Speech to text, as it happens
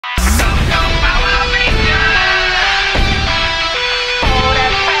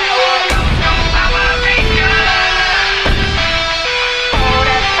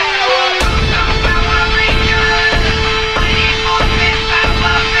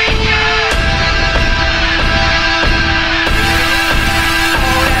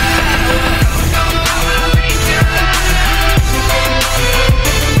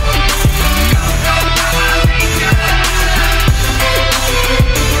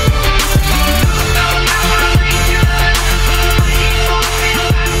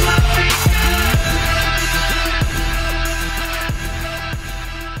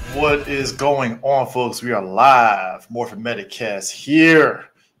is going on, folks? We are live. Morphin Metacast here.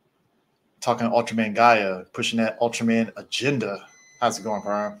 Talking Ultraman Gaia, pushing that Ultraman agenda. How's it going,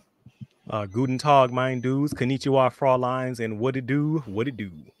 Prime? Guten Tag, mein dudes. Konnichiwa, Frauleins, and what it do?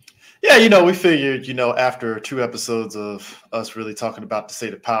 Yeah, we figured, after 2 episodes of us really talking about the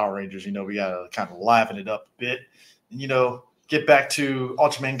state of Power Rangers, we got to kind of liven it up a bit. And, get back to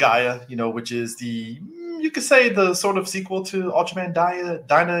Ultraman Gaia, which is you could say the sort of sequel to Ultraman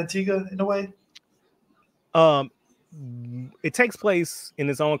Dyna and Tyga in a way. It takes place in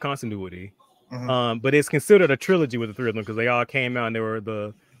its own continuity, but it's considered a trilogy with the three of them because they all came out and they were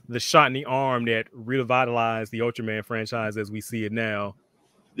the shot in the arm that revitalized the Ultraman franchise as we see it now.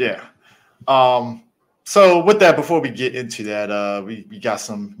 Yeah. So with that, before we get into that, we got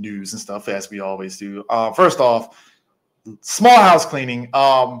some news and stuff as we always do. First off, small house cleaning.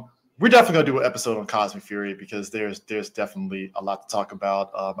 We're definitely gonna do an episode on Cosmic Fury because there's definitely a lot to talk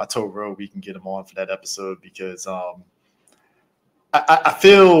about. I told Ro we can get him on for that episode because I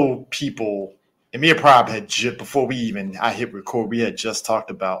feel people and me and Prab had before I hit record, we had just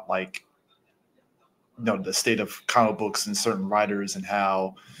talked about the state of comic books and certain writers and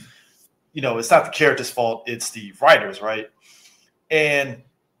how it's not the character's fault, it's the writers, right? And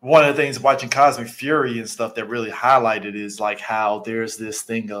one of the things watching Cosmic Fury and stuff that really highlighted is how there's this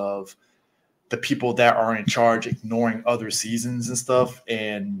thing of the people that are in charge ignoring other seasons and stuff.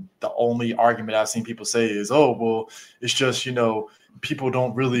 And the only argument I've seen people say is, oh, well, it's just, people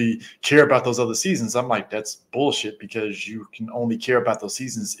don't really care about those other seasons. I'm like, that's bullshit because you can only care about those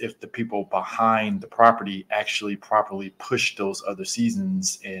seasons if the people behind the property actually properly push those other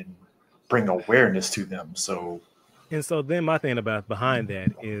seasons and bring awareness to them. So then my thing about behind that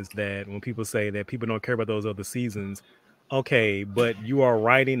is that when people say that people don't care about those other seasons, okay, but you are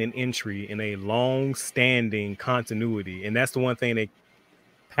writing an entry in a long-standing continuity, and that's the one thing that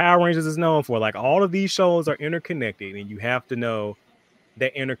Power Rangers is known for. All of these shows are interconnected, and you have to know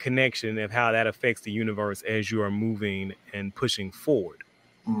that interconnection of how that affects the universe as you are moving and pushing forward.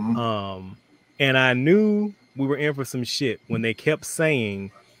 And I knew we were in for some shit when they kept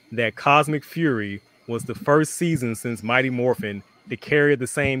saying that Cosmic Fury was the first season since Mighty Morphin to carry the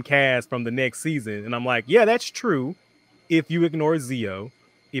same cast from the next season. And I'm like, yeah, that's true. If you ignore Zeo,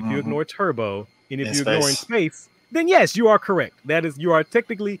 if you ignore Turbo, and if you ignore in space, then yes, you are correct. You are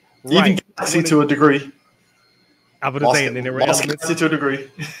technically right. Even Galaxy to a degree. I was saying then there were elements to a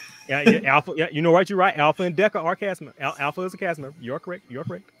degree. Yeah, Alpha. Yeah, you know what? You're right. Alpha and Deca are cast members. Alpha is a cast member. You're correct.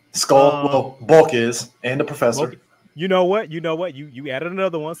 Skull, Bulk is, and the Professor. Bulk, you know what? You added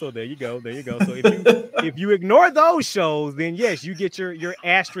another one, so there you go. So if you ignore those shows, then yes, you get your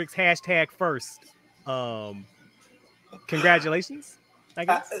asterisk hashtag first. Congratulations, I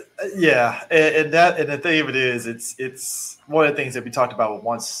guess. Yeah, and the thing of it is, it's one of the things that we talked about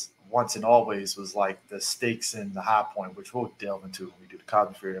once and always was the stakes and the high point, which we'll delve into when we do the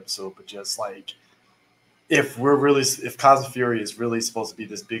Cosmic Fury episode. But just if Cosmic Fury is really supposed to be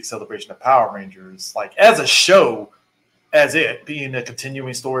this big celebration of Power Rangers, as a show, as it being a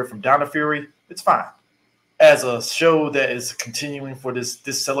continuing story from Down to Fury, it's fine. As a show that is continuing for this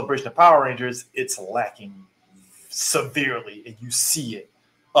celebration of Power Rangers, it's lacking severely, and you see it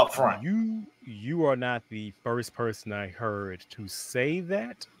up front. You are not the first person I heard to say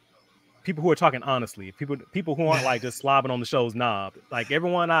that. People who are talking honestly, people who aren't just slobbing on the show's knob.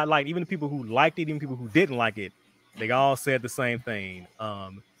 Everyone I like, even the people who liked it, even people who didn't like it, they all said the same thing.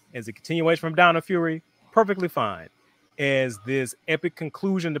 As a continuation from Down to Fury, perfectly fine. As this epic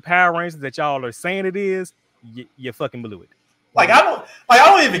conclusion to Power Rangers that y'all are saying it is, you fucking blew it. I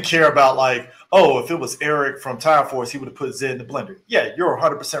don't even care about if it was Eric from Time Force, he would have put Zed in the blender. Yeah, you're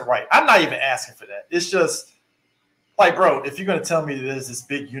 100% right. I'm not even asking for that. It's just bro, if you're gonna tell me there's this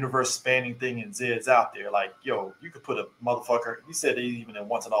big universe spanning thing and Zed's out there, yo, you could put a motherfucker. You said even in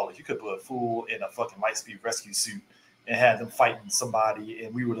Once and All, you could put a fool in a fucking Lightspeed rescue suit and have them fighting somebody,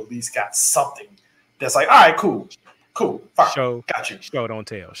 and we would at least got something that's all right, cool, fine. Got you. Show don't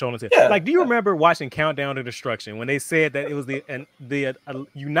tell. Yeah. Do you remember watching Countdown to Destruction when they said that it was the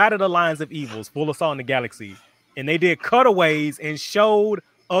United Alliance of Evils, full assault in the galaxy, and they did cutaways and showed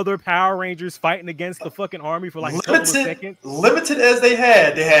other Power Rangers fighting against the fucking army for a couple of seconds? Limited as they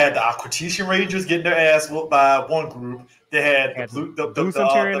had the Aquatitian Rangers getting their ass whooped by one group. They had the Blue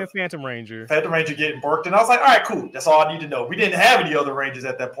Centurion and Phantom Ranger. Phantom Ranger getting borked, and I was like, all right, cool. That's all I need to know. We didn't have any other Rangers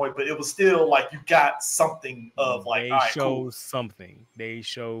at that point, but it was still you got something of they showed something. They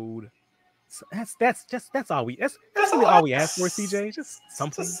showed. That's all we. That's really all we asked for, CJ. Just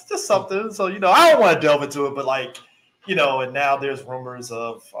something. Just something. So I don't want to delve into it, but and now there's rumors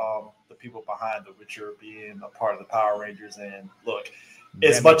of the people behind The Witcher being a part of the Power Rangers. And look,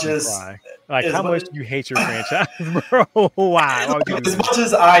 as much as like how much do you hate your franchise, bro? Why would you do as much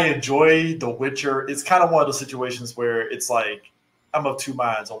as I enjoy The Witcher, it's kind of one of those situations where it's like I'm of two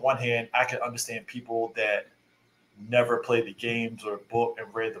minds. On one hand, I can understand people that never played the games or book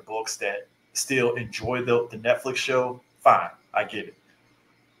and read the books that still enjoy the Netflix show. Fine, I get it.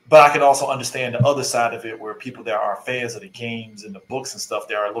 But I can also understand the other side of it, where people that are fans of the games and the books and stuff,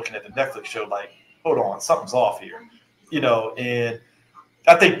 they are looking at the Netflix show like, hold on, something's off here, and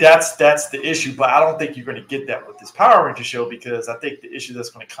I think that's the issue. But I don't think you're going to get that with this Power Ranger show, because I think the issue that's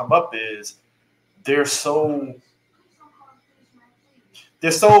going to come up is they're so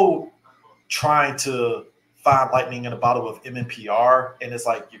trying to find lightning in a bottle of MMPR, and it's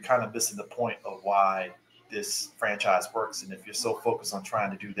like you're kind of missing the point of why this franchise works. And if you're so focused on trying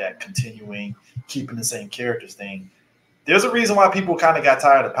to do that continuing, keeping the same characters thing, there's a reason why people kind of got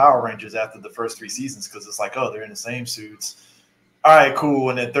tired of Power Rangers after the first 3 seasons, because it's like, oh, they're in the same suits. All right, cool.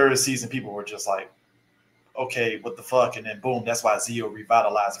 And then third season, people were just like, okay, what the fuck? And then boom, that's why Zeo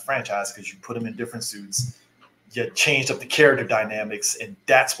revitalized the franchise, because you put them in different suits. You changed up the character dynamics, and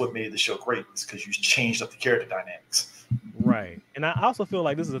that's what made the show great, is because you changed up the character dynamics. Right. And I also feel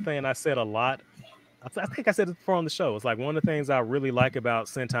like this is a thing I said a lot. I think I said it before on the show. It's like one of the things I really like about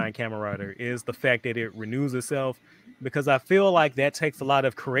Sentai and Kamen Rider is the fact that it renews itself, because I feel like that takes a lot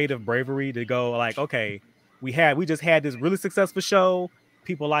of creative bravery to go like, okay, we just had this really successful show.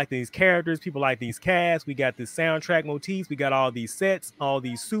 People like these characters. People like these casts. We got this soundtrack motifs. We got all these sets, all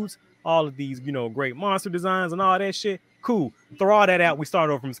these suits, all of these, great monster designs and all that shit. Cool. Throw all that out. We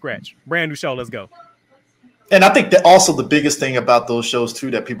start over from scratch. Brand new show. Let's go. And I think that also the biggest thing about those shows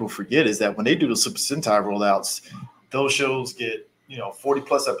too that people forget is that when they do the Super Sentai rollouts, those shows get 40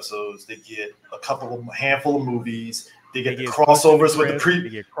 plus episodes. They get a handful of movies. They get the crossovers with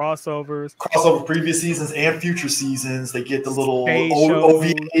crossover previous seasons and future seasons. They get the little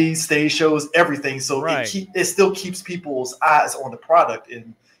OVA stage shows, everything. So it still keeps people's eyes on the product.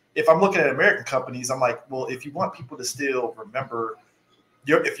 And if I'm looking at American companies, I'm like, well, if you want people to still remember,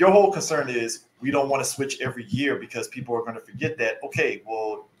 if your whole concern is we don't want to switch every year because people are going to forget that, okay,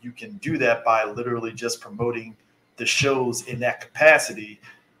 well, you can do that by literally just promoting the shows in that capacity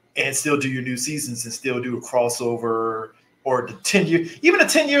and still do your new seasons and still do a crossover, or the 10 year, even a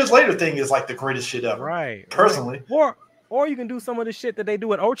 10 years later thing is like the greatest shit ever. Right. Personally. Or you can do some of the shit that they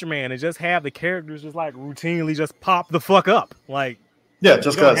do at Ultraman and just have the characters just like routinely just pop the fuck up. Like, yeah,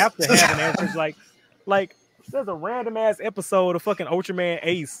 just because you don't have to have an answer. like there's a random ass episode of fucking Ultraman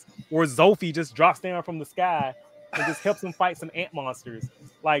Ace where Zolfi just drops down from the sky and just helps him fight some ant monsters.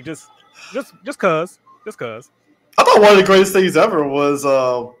 Like just cause. I thought one of the greatest things ever was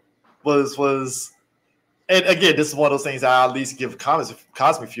and again, this is one of those things I at least give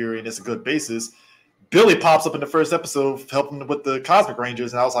Cosmic Fury, and it's a good basis. Billy pops up in the first episode helping with the Cosmic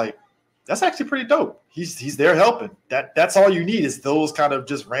Rangers, and I was like, that's actually pretty dope. He's there helping. That's all you need, is those kind of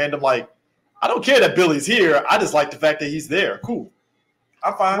just random, like, I don't care that Billy's here. I just like the fact that he's there. Cool.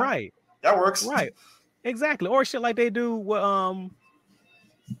 I'm fine. Right. That works. Right. Exactly. Or shit like they do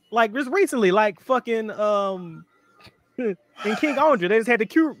like just recently, like fucking in King Ondra, they just had the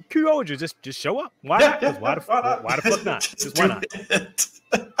Q Ondra just show up. Why? Yeah. Why the fuck not? Just why not?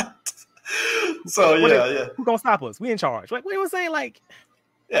 So yeah. Who gonna stop us? We in charge. Like we were saying, like,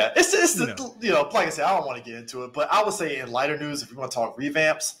 yeah, it's like I said, I don't want to get into it, but I would say in lighter news, if you want to talk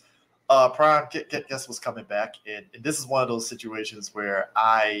revamps, Prime, guess what's coming back, and this is one of those situations where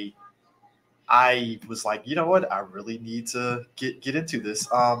I was like, you know what, I really need to get into this.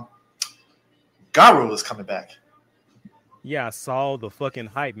 Garo is coming back. Yeah, I saw the fucking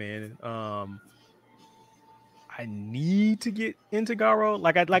hype, man. I need to get into Garo.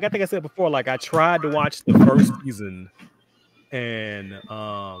 Like I think I said before, like I tried to watch the first season, and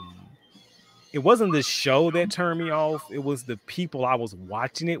it wasn't the show that turned me off. It was the people I was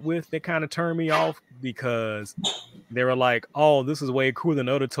watching it with that kind of turned me off, because they were like, "Oh, this is way cooler than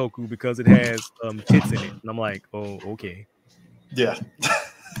Ototoku because it has tits in it," and I'm like, "Oh, okay." Yeah.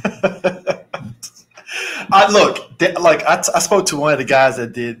 I spoke to one of the guys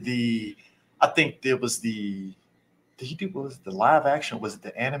that did I think there was did the live action? Was it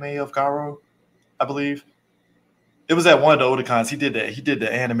the anime of Garo? I believe it was at one of the Otakons. He did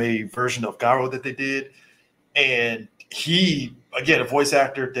the anime version of Garo that they did, and he, again, a voice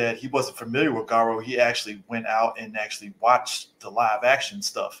actor that he wasn't familiar with Garo. He actually went out and actually watched the live action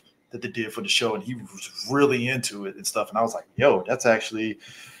stuff that they did for the show, and he was really into it and stuff. And I was like, yo, that's actually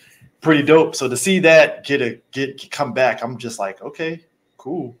pretty dope. So to see that come back, I'm just like, okay,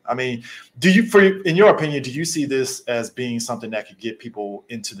 cool. I mean, in your opinion, do you see this as being something that could get people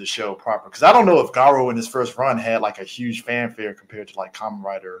into the show proper? Because I don't know if Garo in his first run had like a huge fanfare compared to like Kamen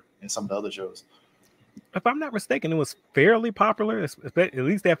Rider and some of the other shows. If I'm not mistaken, it was fairly popular, at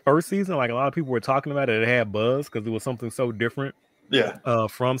least that first season. Like a lot of people were talking about it. It had buzz because it was something so different. Yeah.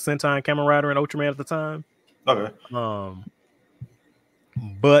 From Sentai and Kamen Rider and Ultraman at the time. Okay.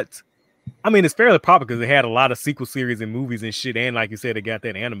 But I mean, it's fairly popular because it had a lot of sequel series and movies and shit, and like you said, it got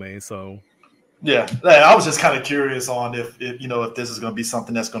that anime. So yeah, I was just kind of curious on if this is going to be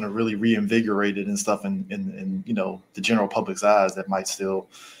something that's going to really reinvigorate it and stuff, in the general public's eyes that might still,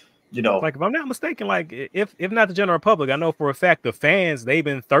 like if I'm not mistaken, like if not the general public, I know for a fact the fans, they've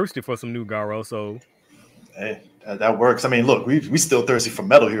been thirsty for some new Garo. So hey, that works. I mean, look, we still thirsty for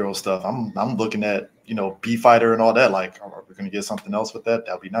Metal Hero stuff. I'm looking at B Fighter and all that. Like, are we going to get something else with that?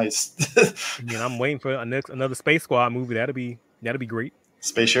 That'd be nice. I mean, I'm waiting for another Space Squad movie. That'd be great.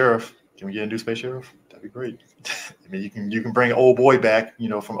 Space Sheriff. Can we get a new Space Sheriff? That'd be great. I mean, you can bring old boy back,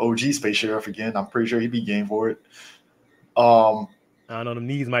 from OG Space Sheriff again. I'm pretty sure he'd be game for it. I don't know. The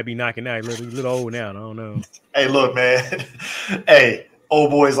knees might be knocking out. He's a little old now. I don't know. Hey, look, man. Hey,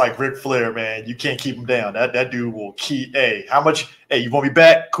 old boy's like Ric Flair, man. You can't keep him down. That dude will keep. Hey, how much? Hey, you want me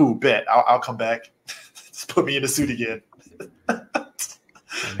back? Cool, bet. I'll come back. Just put me in the suit again. I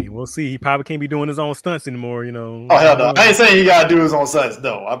mean, we'll see. He probably can't be doing his own stunts anymore, Oh, hell no. I ain't saying he gotta do his own stunts.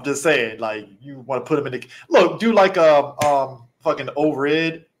 No, I'm just saying, like, you want to put him in the look, do like fucking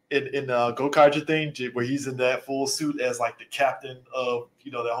overhead in Go-Kaiju thing where he's in that full suit as like the captain of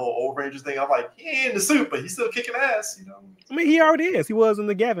that whole Overrangers thing. I'm like, he ain't in the suit, but he's still kicking ass, I mean, he already is. He was in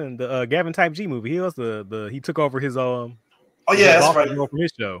the Gavin Type G movie. He was he took over his oh yeah, that's right. From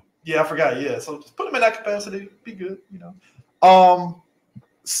his show. Yeah, I forgot. Yeah, so just put him in that capacity. Be good,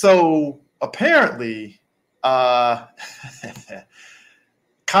 So apparently, Kamen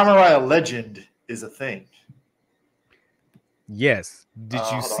Rider Legend is a thing. Yes. Did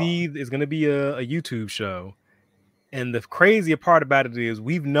you see? It's going to be a YouTube show, and the crazier part about it is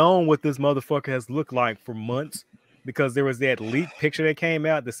we've known what this motherfucker has looked like for months because there was that leaked picture that came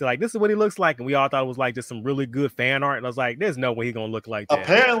out that said like this is what he looks like, and we all thought it was like just some really good fan art. And I was like, there's no way he's gonna look like that.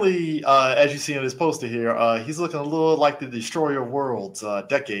 Apparently, as you see in this poster here, he's looking a little like the Destroyer of Worlds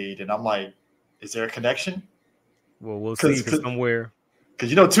Decade, and I'm like, is there a connection? Well, we'll see somewhere.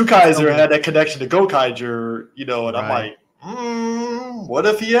 Because Two Kaiser had that connection to Go-Kaiser, and right. I'm like, what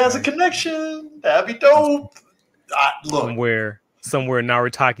if he has a connection? That'd be dope. Look, somewhere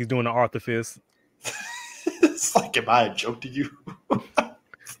Narutaki's doing the Arthur Fist. It's like, am I a joke to you? But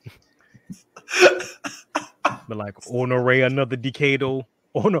like Honore, another Decado,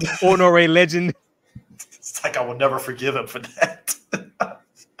 Honore legend. It's like I will never forgive him for that.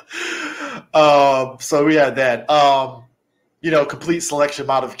 So we had that. Complete selection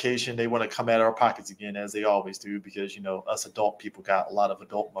modification. They want to come at our pockets again, as they always do, because us adult people got a lot of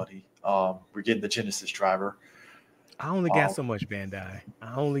adult money. We're getting the Genesis driver. I only got so much, Bandai.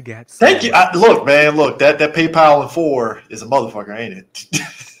 I only got so thank you. Look, man, that PayPal and 4 is a motherfucker, ain't it?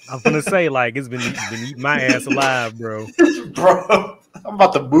 I'm gonna say, like, it's been eating my ass alive, bro. Bro, I'm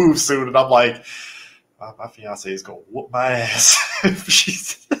about to move soon, and I'm like, my fiance is gonna whoop my ass.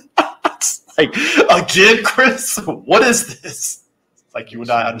 She's like, again, Chris, what is this? Like, you would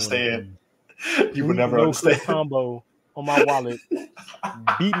not understand. You would never understand. Combo on my wallet,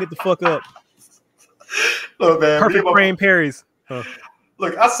 beating it the fuck up. Look, man, perfect frame parries. Huh.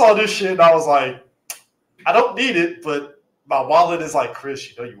 Look, I saw this shit and I was like, I don't need it, but my wallet is like,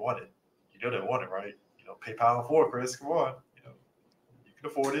 Chris, you want it. You know they want it, right? PayPal and 4, Chris, come on. You can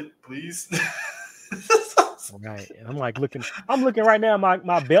afford it, please. Right. And I'm looking right now at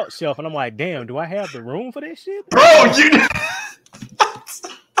my belt shelf and I'm like, damn, do I have the room for that shit? Bro,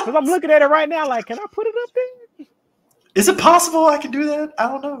 because I'm looking at it right now, like, can I put it up there? Is it possible I can do that? I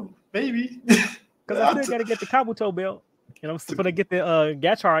don't know. Maybe. Because I still got to get the Kabuto belt. And I'm still going to get the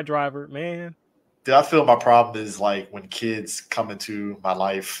Gachar driver, man. Dude, I feel my problem is like when kids come into my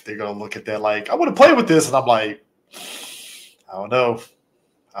life, they're going to look at that like, I want to play with this. And I'm like, I don't know.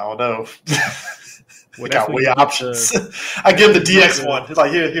 Well, we got way options. I give the DX one. It's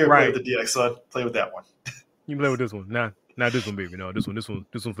like, here, right. Play with the DX, son. Play with that one. You play with this one. Nah, not this one, baby. No, this one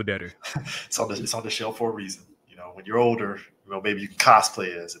for daddy. It's on the shelf for a reason. When you're older, maybe you can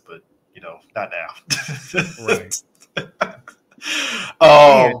cosplay as it, but not now. Right.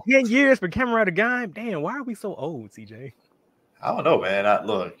 10 years for Kamen Rider Gaia. Damn, why are we so old, CJ? I don't know, man.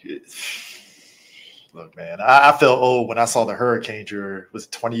 Look, man. I felt old when I saw the Hurricane Juror. Was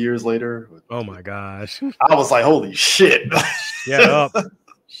it 20 years later? Oh my gosh. I was like, holy shit. Shut up.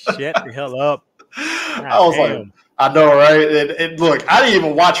 Shut the hell up. I was like, I know, right? And look, I didn't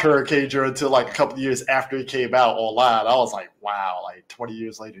even watch Hurricaneger until like a couple of years after it came out online. I was like, wow, like 20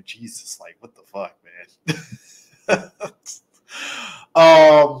 years later, Jesus, like what the fuck, man?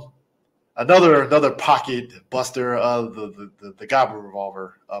 Another pocket buster, the Goblin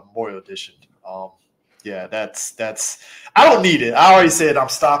Revolver Memorial Edition. Yeah, that's. I don't need it. I already said I'm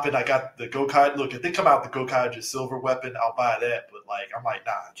stopping. I got the Gokai. Look, if they come out with the Gokai Silver weapon, I'll buy that. But like, I'm like,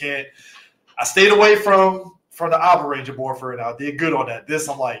 nah, I can't. I stayed away from the Alpha Ranger Morpher, and I did good on that. This,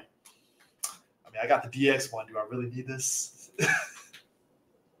 I'm like, I mean, I got the DX one. Do I really need this?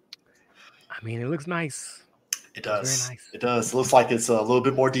 I mean, it looks nice. It does. Very nice. It does. It looks like it's a little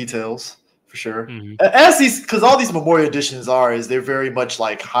bit more details for sure. Mm-hmm. As these, because all these Memorial Editions they're very much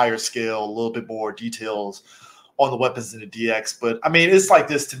like higher scale, a little bit more details on the weapons in the DX. But I mean, it's like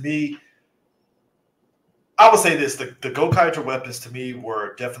this to me. I would say this: the Gokaiger weapons to me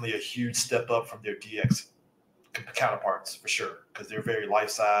were definitely a huge step up from their DX counterparts for sure, because they're very life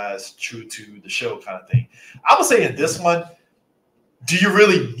size, true to the show kind of thing. I would say in this one, do you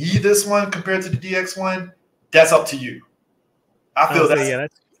really need this one compared to the DX one? That's up to you. I feel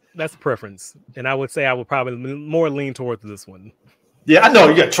that's preference, and I would say I would probably more lean towards this one. Yeah, I know.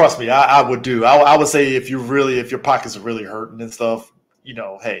 You gotta trust me. I would do. I would say if your pockets are really hurting and stuff, you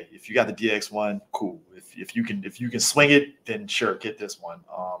know, hey, if you got the DX one, cool. If you can swing it, then sure, get this one.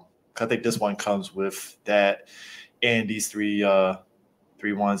 I think this one comes with that and these three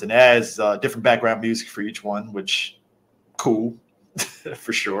ones, and has different background music for each one, which cool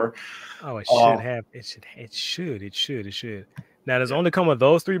for sure. Oh, it should have. It should. Now, does it only come with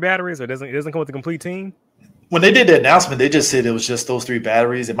those 3 batteries, or it doesn't come with the complete team? When they did the announcement, they just said it was just those 3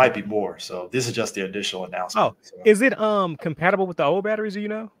 batteries. It might be more. So this is just the initial announcement. Oh, is it compatible with the old batteries? Do you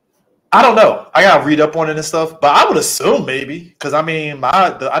know? I don't know. I gotta read up on it and stuff, but I would assume maybe, because I mean,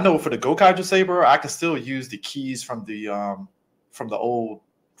 I know for the Gokaiger Saber, I can still use the keys from the old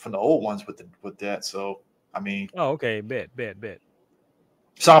ones with that. So I mean, oh, okay, bet.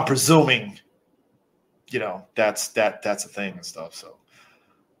 So I'm presuming, you know, that's a thing and stuff. So,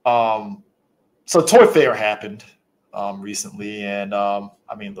 so Toy Fair happened recently, and I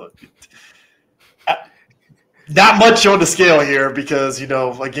mean, look. Not much on the scale here because, you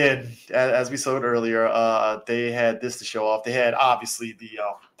know, again, as we saw earlier, they had this to show off. They had obviously the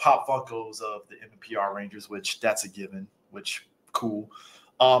Pop Funkos of the MPR Rangers, which that's a given, which cool.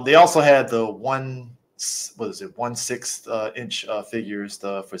 They also had the 1/6 inch figures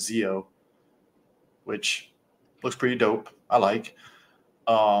for Zeo, which looks pretty dope. I like.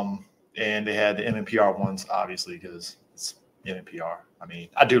 And they had the MPR ones, obviously, because it's MPR. I mean,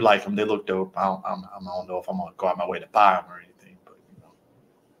 I do like them. They look dope. I don't know if I'm gonna go out my way to buy them or anything, but you know,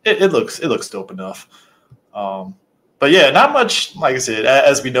 it looks dope enough. But yeah, not much. Like I said,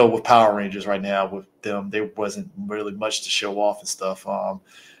 as we know with Power Rangers right now, with them, there wasn't really much to show off and stuff. I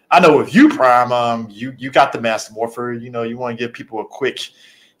know with you, Prime, you got the Master Morpher. You know, you want to give people a quick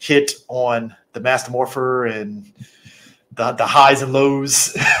hit on the Master Morpher and the highs and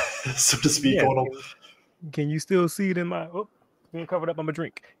lows, so to speak, on them. Can you still see it in my? Oh, being covered up on my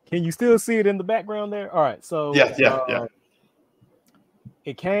drink. Can you still see it in the background there? All right, so yeah.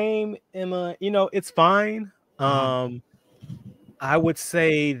 It came in a, you know, it's fine. I would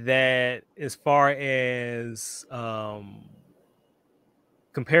say that as far as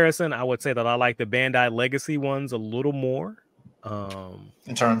comparison, I would say that I like the Bandai Legacy ones a little more.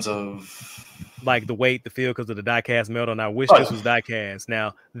 In terms of like the weight, the feel, because of the die-cast metal, and I wish this was die-cast.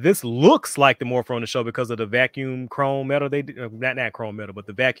 Now, this looks like the Morphin on the show because of the vacuum chrome metal they did. Not chrome metal, but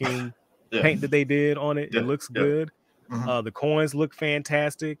the vacuum paint that they did on it. It looks good. The coins look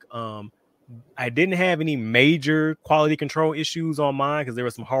fantastic. I didn't have any major quality control issues on mine because there were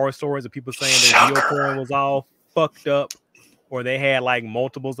some horror stories of people saying their Geo coin was all fucked up, or they had like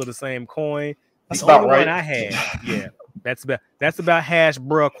multiples of the same coin. That's about right. One I had, yeah. That's about hash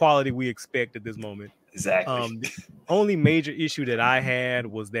bruh quality we expect at this moment. Exactly. The only major issue that I had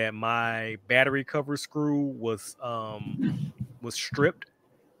was that my battery cover screw was stripped,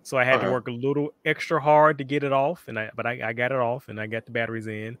 so I had to work a little extra hard to get it off. But I got it off, and I got the batteries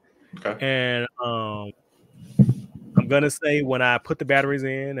in. Okay. And I'm gonna say when I put the batteries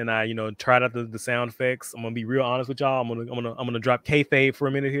in and I tried out the sound effects, I'm gonna be real honest with y'all. I'm gonna drop kayfabe for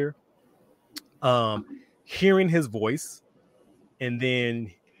a minute here. Hearing his voice and then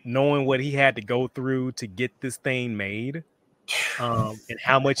knowing what he had to go through to get this thing made, and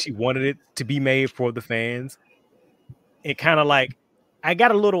how much he wanted it to be made for the fans, it kind of like I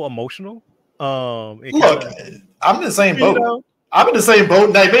got a little emotional. Look, I'm in the same boat. I'm in the same boat.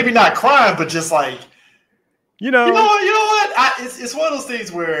 Like, maybe not crying, but just like you know what? It's one of those things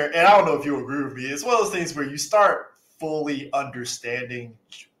where, and I don't know if you agree with me. It's one of those things where you start fully understanding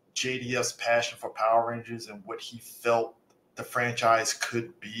JDF's passion for Power Rangers and what he felt the franchise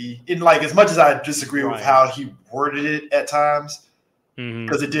could be. And like, as much as I disagree with how he worded it at times,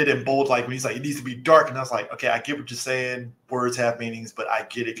 because it did in bold, like when he's like, it needs to be dark. And I was like, okay, I get what you're saying. Words have meanings, but I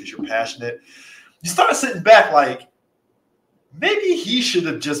get it because you're passionate. You start sitting back like, maybe he should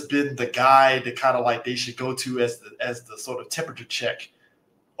have just been the guy that kind of like they should go to as the sort of temperature check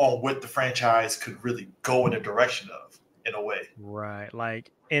on what the franchise could really go in the direction of, in a way. Right.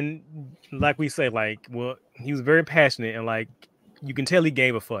 Like, and like we say, like, well, he was very passionate, and like you can tell he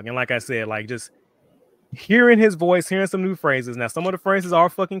gave a fuck. And like I said, like, just hearing his voice, hearing some new phrases. Now, some of the phrases are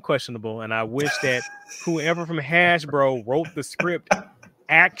fucking questionable, and I wish that whoever from Hasbro wrote the script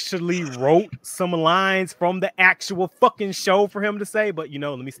actually wrote some lines from the actual fucking show for him to say. But you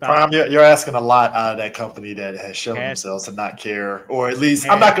know, let me stop. Prime, you're asking a lot out of that company that has shown themselves to not care, or at least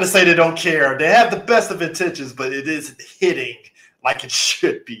I'm not going to say they don't care. They have the best of intentions, but it isn't hitting like it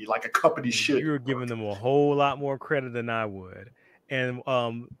should be, like a company should. You're giving them a whole lot more credit than I would. And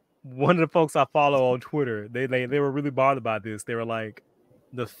one of the folks I follow on Twitter, they were really bothered by this. They were like,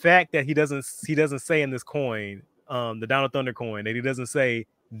 the fact that he doesn't say in this coin, the Dino Thunder coin, that he doesn't say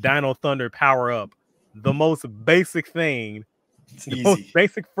Dino Thunder power up, the most basic thing, the most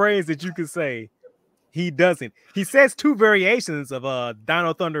basic phrase that you could say, he doesn't. He says two variations of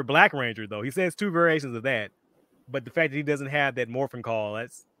Dino Thunder Black Ranger, though. He says two variations of that. But the fact that he doesn't have that Morphin call,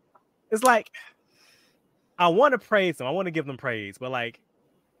 it's like, I want to praise them. I want to give them praise, but like,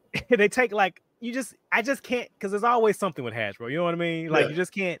 they take like, I just can't, because there's always something with Hasbro. You know what I mean? Like, you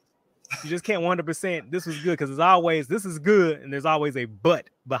just can't 100%. This was good, because there's always, this is good, and there's always a but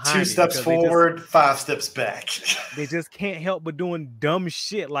behind it. 2 steps forward, 5 steps back. They just can't help but doing dumb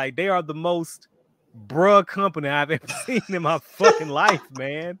shit. Like, they are the most bruh company I've ever seen in my fucking life,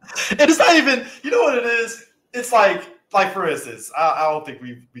 man. And it's not even, you know what it is? It's like for instance, I don't think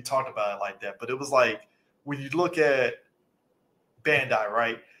we talked about it like that, but it was like when you look at Bandai,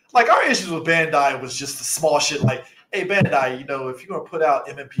 right? Like, our issues with Bandai was just the small shit. Like, hey, Bandai, you know, if you're gonna put out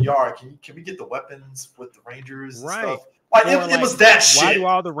MMPR, can we get the weapons with the Rangers and stuff? Like, it was that shit. Why do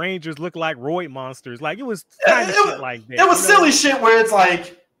all the Rangers look like roid monsters? Like, it was kind of shit like that. It was silly shit where it's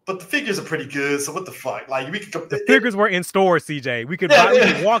like, but the figures are pretty good, so what the fuck? Like, we could. The figures were in stores, CJ. We could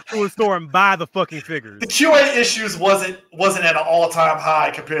walk through a store and buy the fucking figures. The QA issues wasn't at an all-time high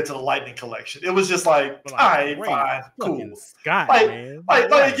compared to the Lightning collection. It was just like, all right, fine, cool. Scott, man.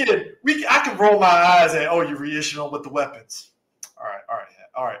 Like again, I can roll my eyes at, oh, you reissued them with the weapons. All right,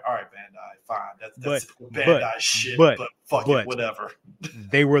 Bandai, fine. That's Bandai shit, but fuck it, whatever.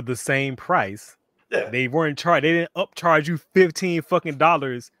 They were the same price. Yeah. They weren't charged. They didn't upcharge you $15 fucking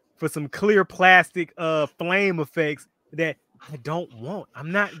for some clear plastic flame effects that I don't want. I'm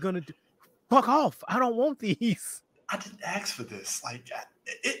not gonna do. Fuck off. I don't want these. I didn't ask for this. Like,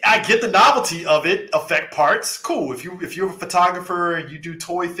 I get the novelty of it. Effect parts, cool. If you're a photographer and you do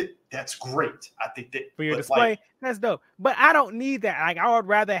toy fit, that's great. I think that for your display, that's dope. But I don't need that. Like, I would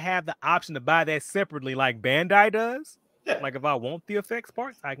rather have the option to buy that separately, like Bandai does. Yeah. Like, if I want the effects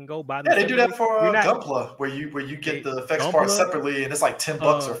parts, I can go buy them. Yeah, they do that for Gunpla, where you get the effects parts separately, and it's like $10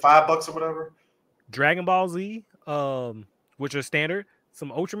 or $5 or whatever. Dragon Ball Z, which are standard,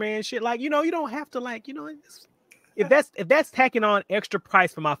 some Ultraman shit. Like, you know, you don't have to, like, you know, if that's tacking on extra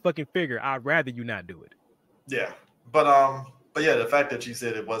price for my fucking figure, I'd rather you not do it. Yeah, but yeah, the fact that you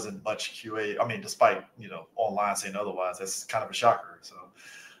said it wasn't much QA, I mean, despite, you know, online saying otherwise, that's kind of a shocker. So,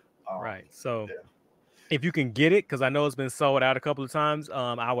 right, so. Yeah. If you can get it, because I know it's been sold out a couple of times,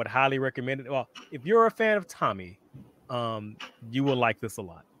 I would highly recommend it. Well, if you're a fan of Tommy, you will like this a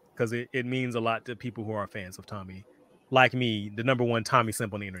lot, because it means a lot to people who are fans of Tommy, like me, the #1 Tommy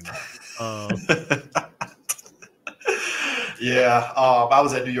simp on the internet. Yeah, I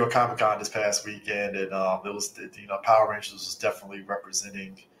was at New York Comic Con this past weekend, and it was, you know, Power Rangers was definitely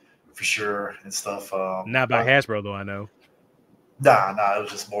representing for sure and stuff. Not by Hasbro, though, I know. Nah, it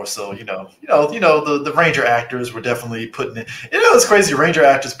was just more so, the Ranger actors were definitely putting in. You know, it's crazy. Ranger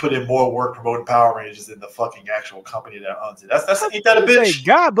actors put in more work promoting Power Rangers than the fucking actual company that owns it. That's ain't that a bitch?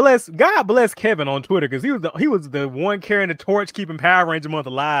 God bless Kevin on Twitter, because he was the one carrying the torch, keeping Power Ranger Month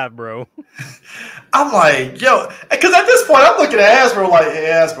alive, bro. I'm like, yo, because at this point I'm looking at Hasbro like,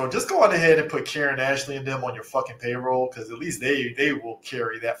 hey, Hasbro, just go on ahead and put Karen Ashley and them on your fucking payroll, because at least they will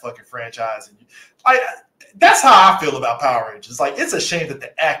carry that fucking franchise. And that's how I feel about Power Rangers. Like, it's a shame that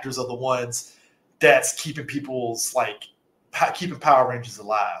the actors are the ones that's keeping keeping Power Rangers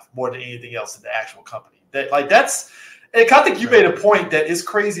alive more than anything else in the actual company. And I think you made a point that it's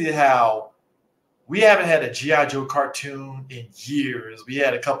crazy how we haven't had a G.I. Joe cartoon in years. We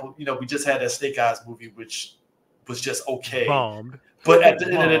had a couple, we just had that Snake Eyes movie, which was just okay. Bombed. But at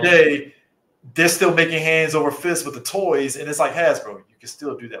the end of the day, they're still making hands over fists with the toys, and it's like Hasbro, you can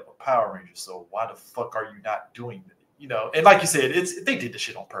still do that with Power Rangers. So why the fuck are you not doing that? You know, and like you said, they did this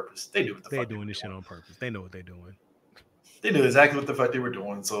shit on purpose. They knew what the fuck they're doing this shit on purpose. They know what they're doing. They knew exactly what the fuck they were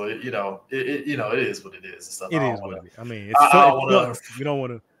doing. So it is what it is. And stuff. It is what it is. I mean, it's we don't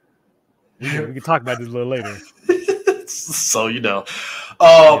want to. We can talk about this a little later. So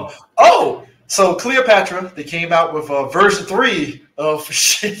so Cleopatra, they came out with version 3 of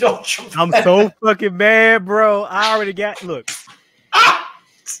Shin Ultraman. I'm so fucking mad, bro. I already got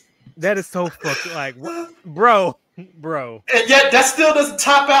that is so fucking like, bro. And yet that still doesn't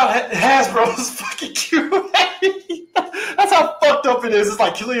top out Hasbro's fucking Q&A. That's how fucked up it is. It's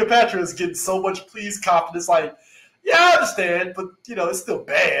like Cleopatra is getting so much please confidence. Like, yeah, I understand, but it's still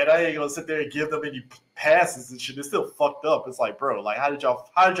bad. I ain't gonna sit there and give them any passes and shit. It's still fucked up. It's like, bro, like how did y'all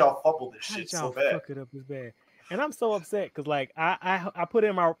fumble this shit so bad? Fuck it up this bad. And I'm so upset because like I put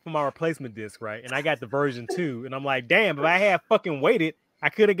in my replacement disc, right? And I got the version 2, and I'm like, damn, if I had fucking waited, I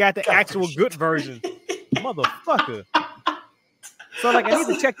could have got the actual good version. Motherfucker. So like I need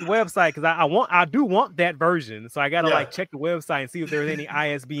to check the website because I do want that version. So I gotta like check the website and see if there's any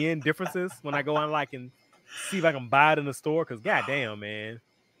ISBN differences when I go on like and see if I can buy it in the store. Because goddamn, man.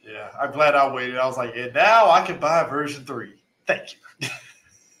 Yeah, I'm glad I waited. I was like, and now I can buy version 3. Thank you.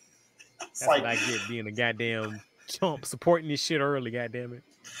 That's like, what I get being a goddamn chump supporting this shit early. Goddamn it.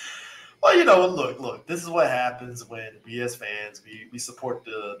 Well, look. This is what happens when we as fans we support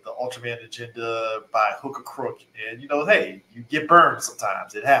the Ultraman agenda by hook or crook, and hey, you get burned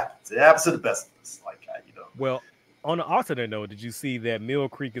sometimes. It happens. It happens to the best of us. Like Well, on the alternate note, did you see that Mill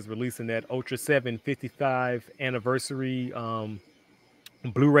Creek is releasing that Ultra 7 55 anniversary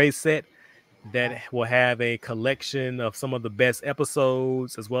Blu-ray set that will have a collection of some of the best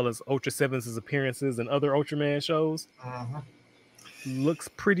episodes as well as Ultra 7's appearances and other Ultraman shows? Looks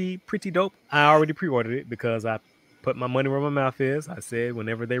pretty dope. I already pre-ordered it because I put my money where my mouth is. I said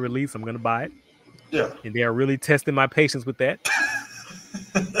whenever they release, I'm going to buy it. Yeah. And they are really testing my patience with that.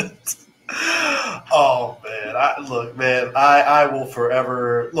 Oh, man. I will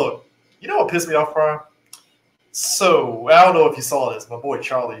forever... Look, you know what pissed me off, Brian? So, I don't know if you saw this. My boy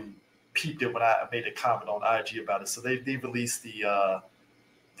Charlie peeped it when I made a comment on IG about it. So, they released the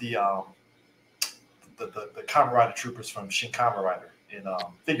Kamen Rider Troopers from Shin Kamen Rider in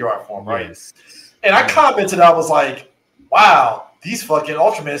figure art form, right? Yes. And I commented, I was like, wow, these fucking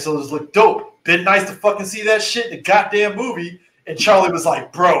Ultraman soldiers look dope. Been nice to fucking see that shit in the goddamn movie. And Charlie was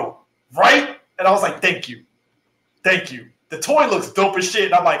like, bro, right? And I was like, thank you. The toy looks dope as shit.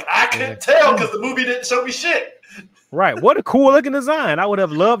 And I'm like, I couldn't tell because the movie didn't show me shit. Right. What a cool looking design. I would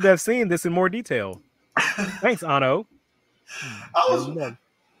have loved to have seen this in more detail. Thanks, Anno.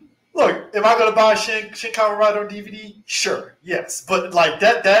 Look, am I gonna buy Shin Kamen Rider on DVD? Sure, yes, but like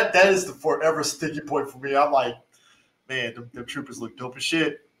that is the forever sticky point for me. I'm like, man, them troopers look dope as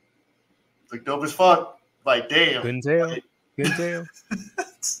shit. Look dope as fuck. Like, damn. Couldn't tell.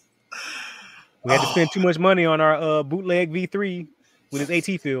 We had to spend too much money on our bootleg V3 with his AT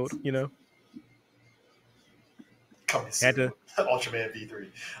field, Had to Ultraman V3.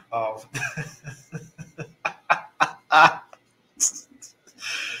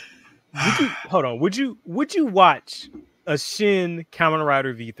 Would you watch a Shin Kamen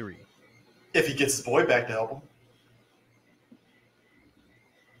Rider V3 if he gets his boy back to help him?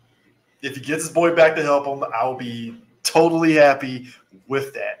 If he gets his boy back to help him, I'll be totally happy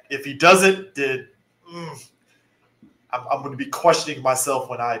with that. If he doesn't, then I'm going to be questioning myself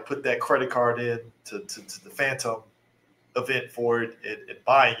when I put that credit card in to the Phantom event for it and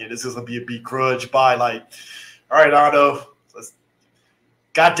buying it. This is going to be a begrudge buy. Like, all right, Arno,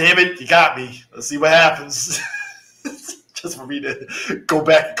 God damn it, you got me. Let's see what happens. Just for me to go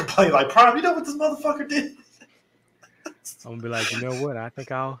back and complain like, Prime, you know what this motherfucker did? I'm gonna be like, you know what? I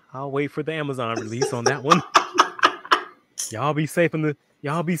think I'll wait for the Amazon release on that one. Y'all be safe in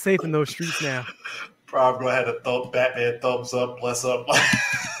those streets now. Prime go ahead and Batman thumbs up, bless up.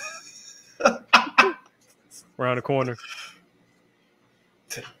 Around the corner.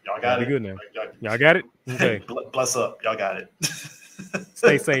 Y'all got it. Good now. Y'all got it? Okay. Bless up. Y'all got it.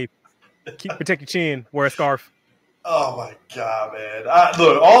 Stay safe. Protect your chin. Wear a scarf. Oh my god, man!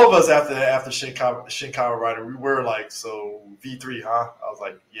 Look, all of us after Shin Kamen Rider, we were like, so V3, huh? I was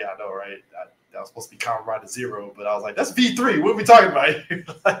like, yeah, I know, right? That was supposed to be Kamen Rider 0, but I was like, that's V3. What are we talking about here?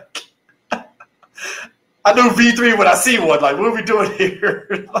 Like, I knew V3 when I see one. Like, what are we doing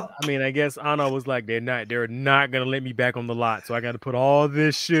here? I mean, I guess Anna was like, they're not gonna let me back on the lot, so I got to put all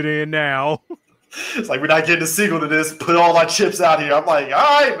this shit in now. It's like, we're not getting a sequel to this. Put all our chips out here. I'm like,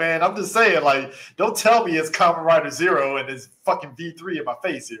 all right, man. I'm just saying, like, don't tell me it's Kamen Rider Zero and it's fucking V3 in my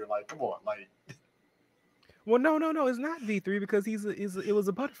face here. Like, come on, like. Well, no, it's not V3 because it was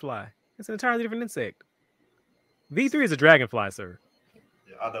a butterfly. It's an entirely different insect. V3 is a dragonfly, sir.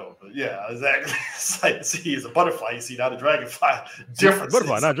 Yeah, I know, but yeah, exactly. It's like, see, he's a butterfly. You see, not a dragonfly. Different.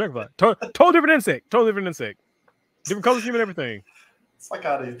 Butterfly, not dragonfly. Total different insect. Different color scheme and everything. It's like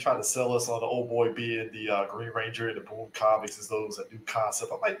how they try to sell us on the old boy being the Green Ranger and the Boom comics as those a new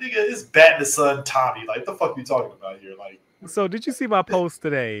concept. I'm like, nigga, it's Bat and the Son Tommy. Like, what the fuck are you talking about here? Like, so did you see my post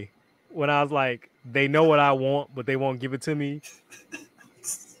today when I was like, they know what I want, but they won't give it to me?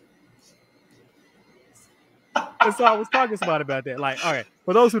 And so I was talking to somebody about that. Like, all right,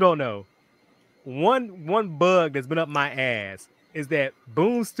 for those who don't know, one bug that's been up my ass is that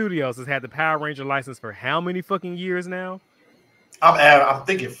Boom Studios has had the Power Ranger license for how many fucking years now? I'm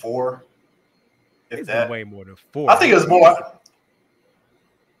thinking 4. It's been way more than 4. I think it was more.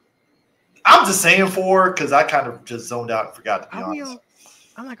 I'm just saying 4 because I kind of just zoned out and forgot, to be honest.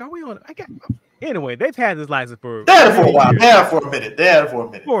 I'm like, are we on? Anyway, they've had this license for. They had it for a while. They had it for a minute.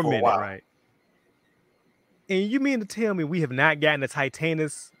 For a minute, right? And you mean to tell me we have not gotten a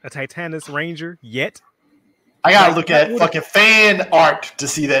Titanus Ranger yet? I gotta look at fucking fan art to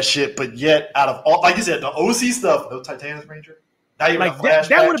see that shit, but yet out of all, like you said, the OC stuff, no Titanus Ranger. Now you're like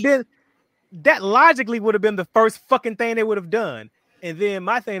that would have been, that logically would have been the first fucking thing they would have done. And then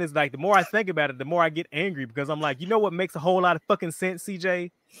my thing is like, the more I think about it, the more I get angry because I'm like, you know what makes a whole lot of fucking sense,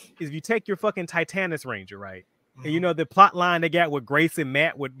 CJ, is if you take your fucking Titanus Ranger, right? Mm-hmm. And you know the plot line they got with Grace and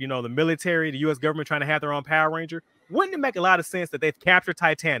Matt with, you know, the military, the U.S. government trying to have their own Power Ranger. Wouldn't it make a lot of sense that they've captured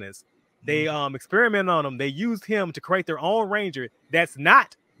Titanus? They experimented on him. They used him to create their own Ranger that's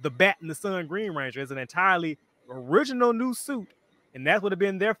not the Bat and the Sun Green Ranger. It's an entirely original new suit, and that would have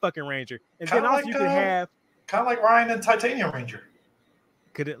been their fucking Ranger. And kinda then also like, you could have kind of like Ryan and Titanium Ranger.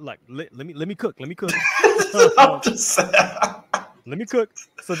 Could it like let me cook? Let me cook. Let me cook.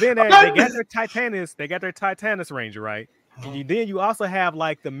 So then they got their Titanus. They got their Titanus Ranger, right? And then you also have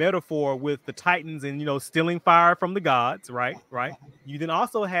like the metaphor with the Titans and, you know, stealing fire from the gods, right? You then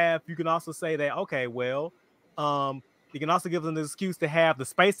also have, you can also say that, okay, well, you can also give them the excuse to have the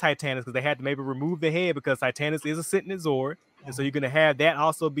space Titanus because they had to maybe remove the head because Titanus is a Sentinel Zord. And so you're going to have that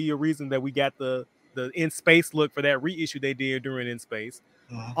also be a reason that we got the in space look for that reissue they did during In Space.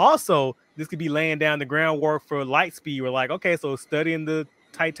 Also, this could be laying down the groundwork for Lightspeed. We're like, okay, so studying the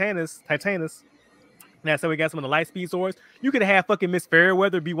Titanus. Now, so we got some of the Lightspeed swords. You could have fucking Miss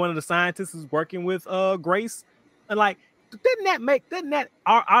Fairweather be one of the scientists who's working with Grace. And like, doesn't that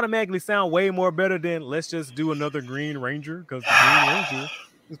automatically sound way more better than let's just do another Green Ranger because the Green Ranger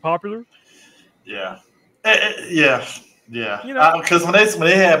is popular? Yeah. You know, because when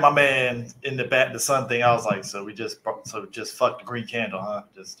they had my man in the Bat and the Sun thing, I was like, so just fuck the green candle, huh?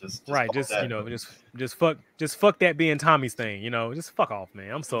 Just right, just that. You know, just fuck that being Tommy's thing, you know, just fuck off,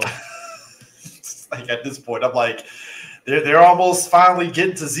 man. I'm so like at this point, I'm like, they're almost finally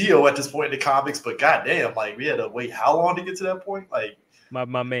getting to Zeo at this point in the comics, but goddamn, like we had to wait how long to get to that point? Like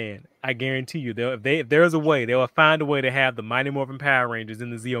my man, I guarantee you, if there's a way, they will find a way to have the Mighty Morphin Power Rangers in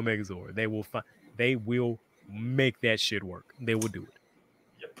the Zeo Megazord. They will make that shit work. They will do it.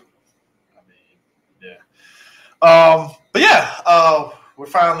 Yep. I mean, yeah. But yeah, we're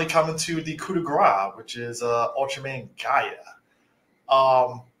finally coming to the coup de grace, which is Ultraman Gaia.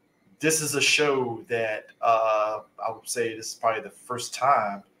 This is a show that I would say this is probably the first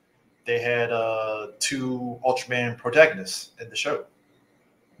time they had 2 Ultraman protagonists in the show.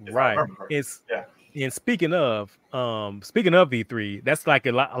 Right. And speaking of V3, that's like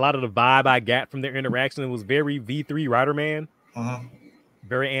a lot of the vibe I got from their interaction. It was very V3 Rider Man,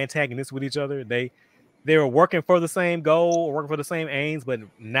 very antagonistic with each other. They were working for the same goal, working for the same aims, but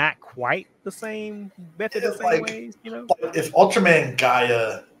not quite the same method, the same ways. You know, if Ultraman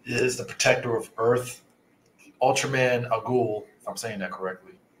Gaia is the protector of Earth, Ultraman Agul, if I'm saying that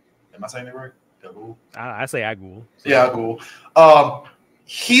correctly, am I saying it right? Agul? I say Agul. So. Yeah, Agul.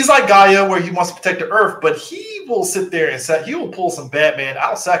 He's like Gaia, where he wants to protect the Earth, but he will sit there and say he will pull some Batman.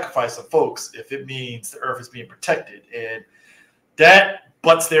 I'll sacrifice some folks if it means the Earth is being protected, and that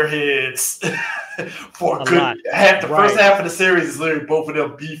butts their heads for a good half. The first half of the series is literally both of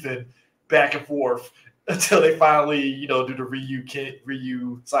them beefing back and forth until they finally, you know, do the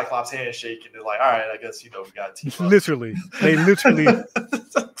Ryu Cyclops handshake, and they're like, all right, I guess, you know, we got to literally.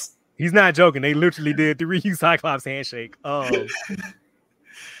 He's not joking. They literally did the Ryu Cyclops handshake.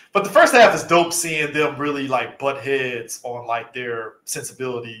 But the first half is dope, seeing them really like butt heads on like their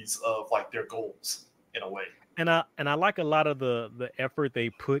sensibilities of like their goals in a way. And I like a lot of the effort they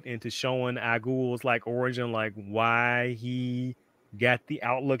put into showing Agul's like origin, like why he got the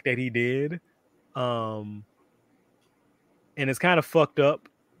outlook that he did. And it's kind of fucked up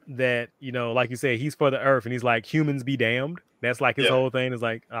that, you know, like you said, he's for the earth and he's like, humans be damned. That's like his whole thing is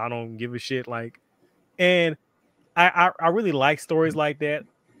like, I don't give a shit. Like, and I really like stories like that.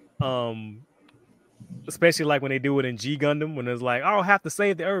 Especially like when they do it in G Gundam, when it's like, oh, I'll have to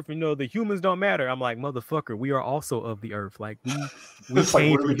save the earth, you know, the humans don't matter. I'm like, motherfucker, we are also of the earth. Like we It's like,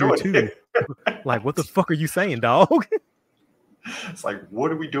 came what are from we here doing too. Like, what the fuck are you saying, dog? It's like,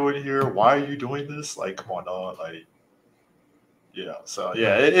 what are we doing here? Why are you doing this? Like, come on, dog. Like, yeah. So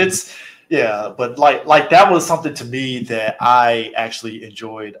yeah, it's but like that was something to me that I actually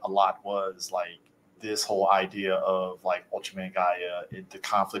enjoyed a lot, was like this whole idea of like Ultraman Gaia and the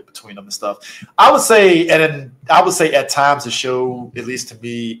conflict between them and stuff. I would say, at times the show, at least to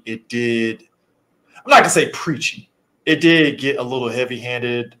me, it did. I'm not gonna say preachy. It did get a little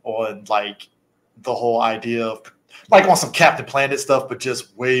heavy-handed on like the whole idea of like on some Captain Planet stuff, but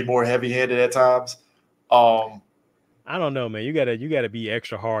just way more heavy-handed at times. I don't know, man. You gotta be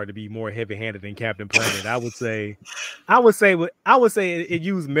extra hard to be more heavy-handed than Captain Planet. I would say it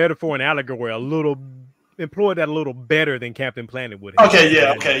used metaphor and allegory a little, employed that a little better than Captain Planet would have. Okay,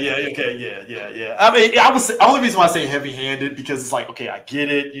 yeah. I mean, I was the only reason why I say heavy-handed because it's like, okay, I get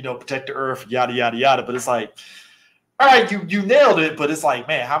it, you know, protect the earth, yada yada yada, but it's like, all right, you nailed it, but it's like,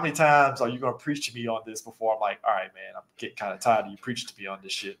 man, how many times are you gonna preach to me on this before I'm like, all right, man, I'm getting kind of tired of you preaching to me on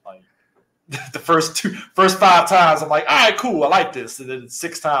this shit. Like the first 5 times, I'm like, all right, cool, I like this, and then the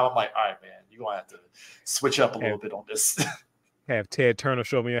 6th time, I'm like, all right, man, you're gonna have to switch up a little bit on this. Have Ted Turner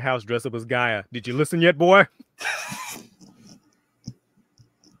show up in your house dressed up as Gaia. Did you listen yet, boy?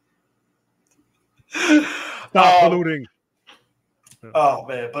 Stop polluting. Oh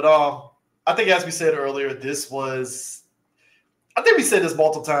man, but I think as we said earlier, I think we said this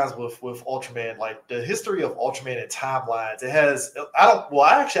multiple times with Ultraman, like the history of Ultraman and timelines. It has, I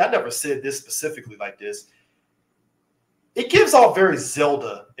never said this specifically like this. It gives off very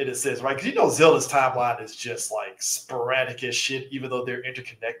Zelda in a sense, right? Because you know Zelda's timeline is just like sporadic as shit, even though they're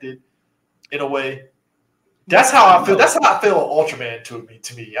interconnected in a way. That's how I feel. That's how I feel of Ultraman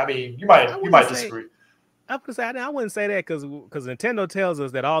to me. I mean, you might disagree. I wouldn't say that because Nintendo tells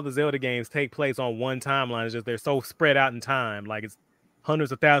us that all the Zelda games take place on one timeline. It's just they're so spread out in time, like it's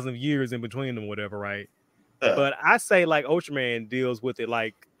hundreds of thousands of years in between them, whatever, right? Yeah. But I say like Ultraman deals with it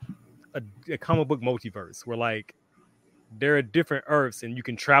like a comic book multiverse, where like there are different Earths and you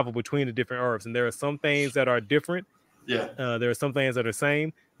can travel between the different Earths, and there are some things that are different. Yeah. There are some things that are the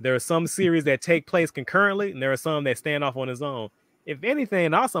same. There are some series that take place concurrently, and there are some that stand off on its own. If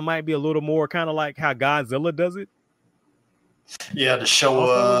anything, also might be a little more kind of like how Godzilla does it. Yeah, the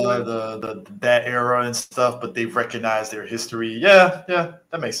Showa, that era and stuff, but they've recognized their history. Yeah,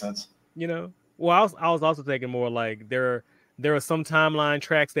 that makes sense. You know, well, I was also thinking more like there are some timeline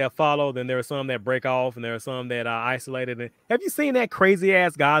tracks that follow, then there are some that break off, and there are some that are isolated. Have you seen that crazy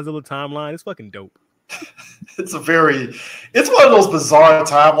ass Godzilla timeline? It's fucking dope. It's one of those bizarre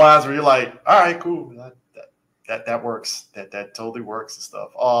timelines where you're like, all right, cool. That works. That totally works and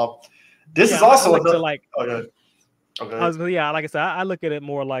stuff. This is also like like. Okay. Like I said, I look at it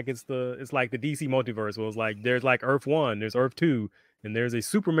more like it's like the DC multiverse. Where it's like there's like Earth 1, there's Earth 2, and there's a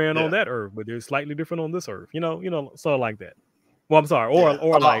Superman on that Earth, but there's slightly different on this Earth. You know, sort of like that. Well, I'm sorry,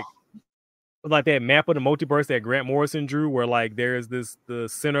 or like that map of the multiverse that Grant Morrison drew, where like there's the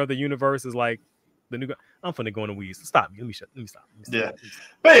center of the universe is like the new. I'm finna go in the weeds. Stop. Let me stop. Yeah.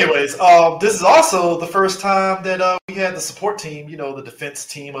 But anyways, this is also the first time that we had the support team. You know, the defense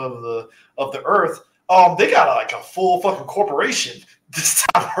team of the Earth. They got like a full fucking corporation this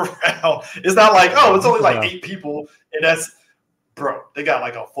time around. It's not like, oh, it's only like 8 people, and that's, bro. They got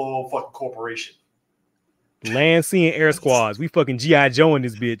like a full fucking corporation. Land, sea, and air squads. We fucking G.I. Joe in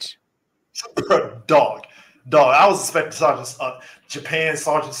this bitch. Dog. I was expecting Japan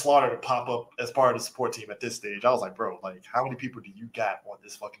Sergeant Slaughter to pop up as part of the support team at this stage. I was like, bro, like, how many people do you got on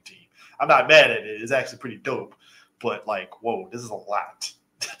this fucking team? I'm not mad at it. It's actually pretty dope. But like, whoa, this is a lot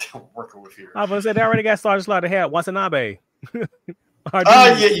they're working with here. I was gonna say they already got Sergeant Slaughter head. Watanabe.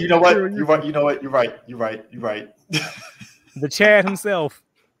 Yeah, you know what? You're right. You know what? You're right. The Chad himself.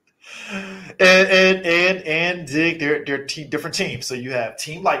 And Zig, they're different teams. So you have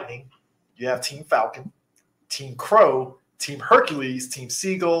Team Lightning, you have Team Falcon, Team Crow, Team Hercules, Team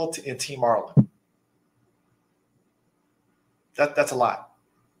Seagull, and Team Marlin. That's a lot.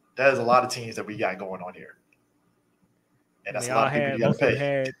 That is a lot of teams that we got going on here. And that's a lot of people you got to pay.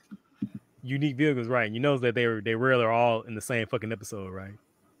 Had unique vehicles, right? You know that they rarely are all in the same fucking episode, right?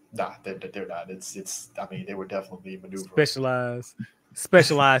 Nah, they're not. It's. I mean, they were definitely maneuvering.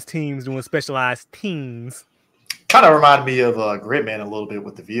 Specialized teams doing specialized teams. Kind of reminded me of Gridman a little bit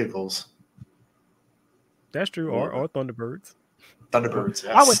with the vehicles. That's true. Or Thunderbirds. Thunderbirds.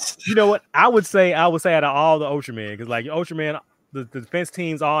 Yes. I would. You know what? I would say out of all the Ultraman, because like Ultraman, the defense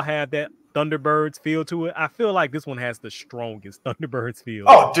teams all have that Thunderbirds feel to it. I feel like this one has the strongest Thunderbirds feel.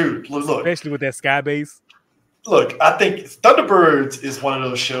 Oh, dude, look. Especially with that sky base. Look, I think Thunderbirds is one of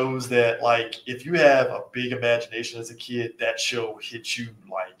those shows that, like, if you have a big imagination as a kid, that show hits you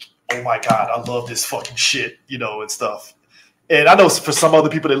like, oh my God, I love this fucking shit, and stuff. And I know for some other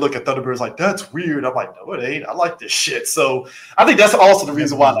people, they look at Thunderbirds like, that's weird. I'm like, no, it ain't. I like this shit. So I think that's also the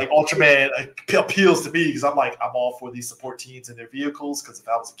reason why, like, Ultraman appeals to me, because I'm like, I'm all for these support teams and their vehicles, because if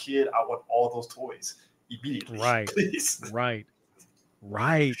I was a kid, I want all those toys immediately. Right. Please. Right.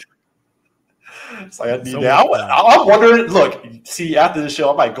 It's like, I need that. I'm wondering. Look, see, after the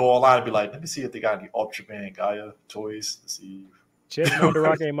show, I might go online and be like, let me see if they got any Ultraman Gaia toys. Let's see. Check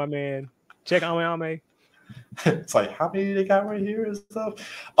Mandarake, my man. Check Ame. It's like, how many they got right here and stuff.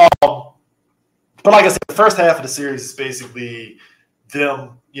 But like I said, the first half of the series is basically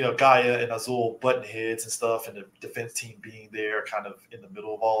them, Gaia and Azul button heads and stuff, and the defense team being there kind of in the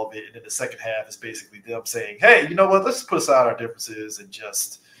middle of all of it. And then the second half is basically them saying, hey, you know what? Let's put aside our differences and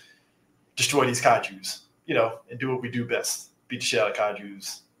just destroy these kaijus, and do what we do best. Beat the shit out of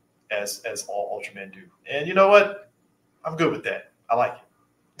kaijus as all Ultramen do. And you know what? I'm good with that. I like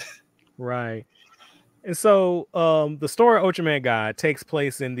it. Right. And so the story of Ultraman Gaia takes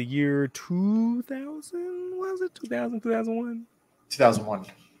place in the year 2000. Was it 2000, 2001? 2001.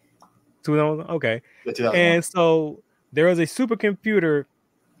 2001? Okay. Yeah, 2001. And so there was a supercomputer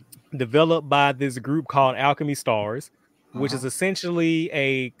developed by this group called Alchemy Stars, which is essentially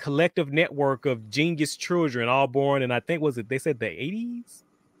a collective network of genius children, all born in, I think, they said the 80s?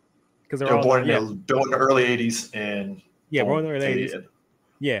 Because they were born in the early 80s. And born in the early 80s.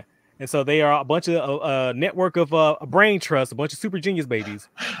 Yeah. And so they are a bunch of network of a brain trust, a bunch of super genius babies.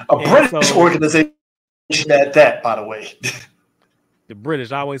 A British organization at that, by the way. The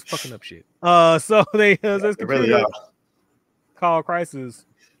British always fucking up shit. So they really are. Called Crisis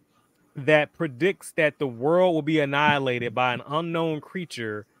that predicts that the world will be annihilated by an unknown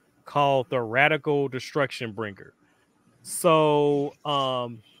creature called the Radical Destruction Bringer. So,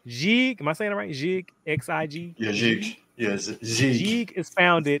 Zig, am I saying it right? Zig, Xig? Yeah, Zig. Yeah, Zig. Zig is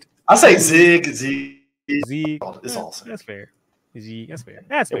founded. I say Zig. It's awesome. That's fair. Zig, that's fair.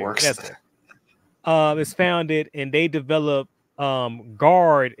 That's fair. It works. That's fair. It's founded, and they develop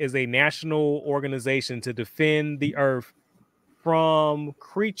GUARD is a national organization to defend the Earth from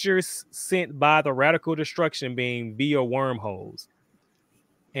creatures sent by the Radical Destruction being via wormholes.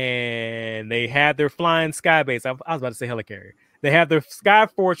 And they have their flying sky base. I was about to say helicarrier. They have their sky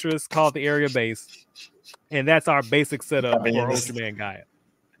fortress called the area base. And that's our basic setup for Ultraman Gaia.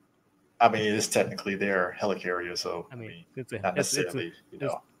 I mean, it's technically their helicarrier, so not necessarily,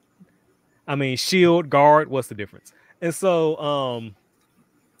 I mean, shield, guard, what's the difference? And so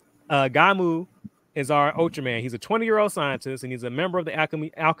Gaimu is our Ultraman. He's a 20-year-old scientist, and he's a member of the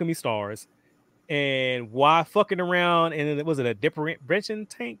Alchemy Stars. And while fucking around, and was it a deprivation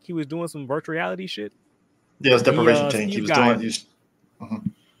tank? He was doing some virtual reality shit. Yeah, it was deprivation tank. He was doing.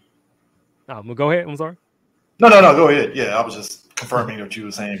 Go ahead. I'm sorry. No. Go ahead. Yeah, I was just confirming what you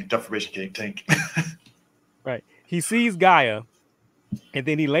were saying. Deprivation tank. Right. He sees Gaia, and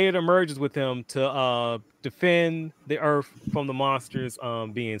then he later merges with him to defend the Earth from the monsters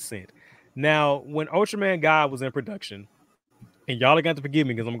being sent. Now, when Ultraman Gaia was in production, and y'all are going to forgive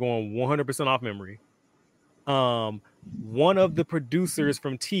me because I'm going 100% off memory. One of the producers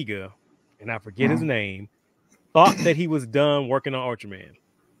from Tyga, and I forget his name, thought that he was done working on Ultraman.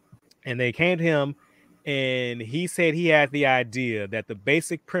 And they came to him, and he said he had the idea that the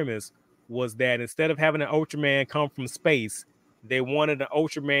basic premise was that instead of having an Ultraman come from space, they wanted an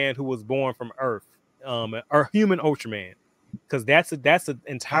Ultraman who was born from Earth, a human Ultraman. Because that's an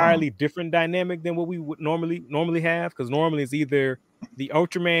entirely different dynamic than what we would normally have. Because normally it's either the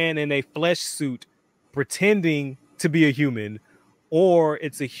Ultraman in a flesh suit pretending to be a human, or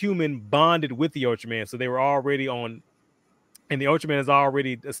it's a human bonded with the Ultraman. So they were already on, and the Ultraman is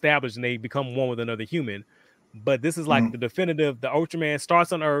already established, and they become one with another human. But this is like the definitive. The Ultraman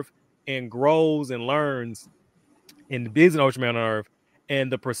starts on Earth and grows and learns, and is an Ultraman on Earth, and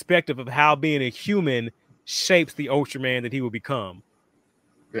the perspective of how being a human shapes the Ultraman that he will become.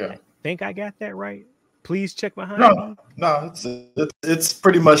 Yeah, I think I got that right. Please check behind me. No, it's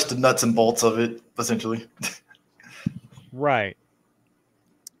pretty much the nuts and bolts of it, essentially. Right.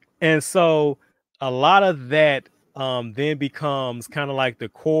 And so a lot of that then becomes kind of like the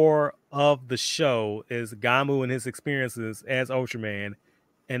core of the show is Gamu and his experiences as Ultraman,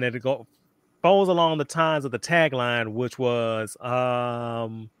 and that it falls along the times of the tagline, which was I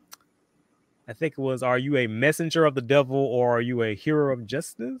think it was, "Are you a messenger of the devil or are you a hero of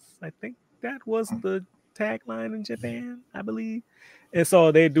justice?" I think that was the tagline in Japan, I believe. And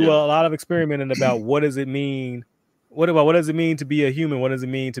so they do a lot of experimenting about what does it mean, what does it mean to be a human? What does it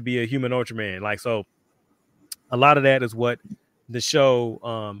mean to be a human Ultraman? Like, so a lot of that is what the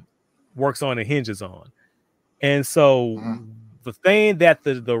show works on and hinges on. And so the thing that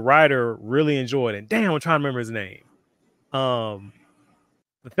the writer really enjoyed, and damn, I'm trying to remember his name.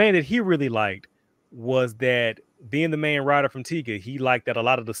 The thing that he really liked was that being the main writer from Tyga, he liked that a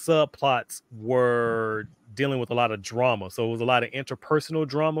lot of the subplots were dealing with a lot of drama. So it was a lot of interpersonal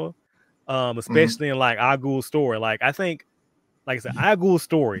drama, especially in like Agul's story. Like, I think, like I said, Agul's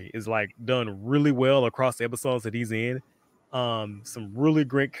story is like done really well across the episodes that he's in. Some really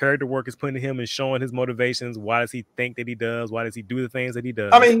great character work is putting him and showing his motivations. Why does he think that he does? Why does he do the things that he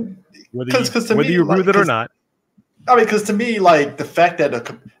does? I mean, whether you agree with it or not. I mean, because to me, like the fact that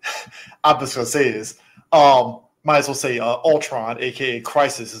I'm just gonna say this, might as well say Ultron, aka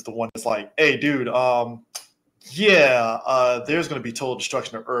Crisis, is the one that's like, hey, dude, there's gonna be total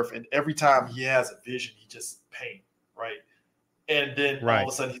destruction of Earth, and every time he has a vision, he just paint, right? And then all of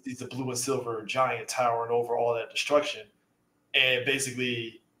a sudden he sees the blue and silver giant towering over all that destruction, and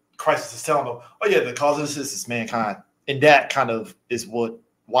basically Crisis is telling him, oh yeah, the cause of this is mankind, and that kind of is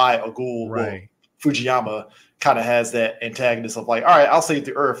why Agul, Fujiyama kind of has that antagonist of like, all right, I'll save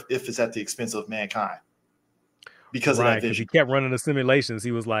the Earth if it's at the expense of mankind. Because of that vision. He kept running the simulations.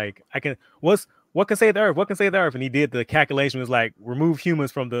 He was like, what can save the Earth? What can save the Earth? And he did the calculation. It was like, remove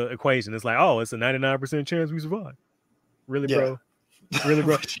humans from the equation. It's like, oh, it's a 99% chance we survive. Really, bro? Really,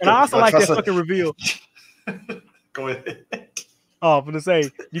 bro? And I also like that fucking reveal. Go ahead. Oh, I'm gonna say,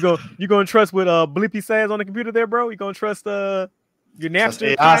 you gonna trust what Blippy says on the computer there, bro? You gonna trust your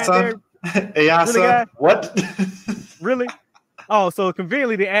Napster AI son? AI really, son? guy? What? Really? Oh, so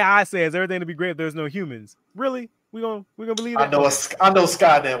conveniently the AI says everything to be great if there's no humans. Really? We gonna believe that? I know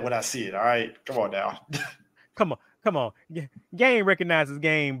Skynet when I see it. All right, come on now. Come on. Game recognizes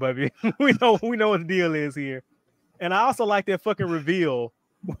game, baby. we know what the deal is here. And I also like that fucking reveal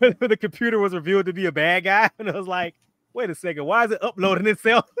when the computer was revealed to be a bad guy, and I was like, wait a second, why is it uploading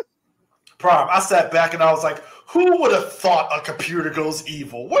itself? I sat back and I was like, who would have thought a computer goes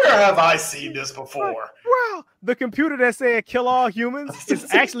evil? Where have I seen this before? Wow, the computer that said kill all humans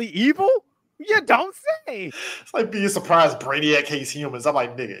is actually evil? You don't say. It's like being surprised Brainiac hates humans. I'm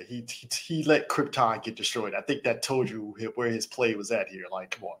like, nigga, he let Krypton get destroyed. I think that told you where his play was at here.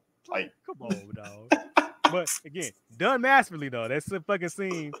 Like, come on. Like, come on, dog. But again, done masterfully though. That's the fucking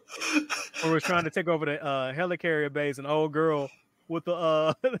scene where we're trying to take over the helicarrier base, and old girl with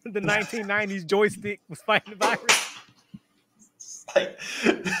the 1990s joystick was fighting the virus. Like,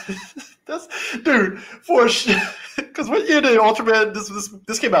 that's, dude, for shit. Because what year did Ultraman?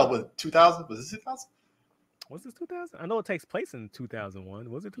 This came out with 2000. Was this 2000? Was this 2000? I know it takes place in 2001.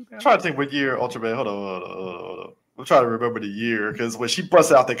 Was it 2000? I'm trying to think what year Ultraman. Hold on. I'm trying to remember the year because when she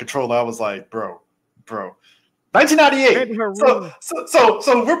busted out the controller, I was like, bro. 1998.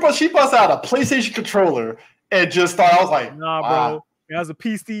 So she busts out a PlayStation controller and just thought, I was like, nah, bro. That was a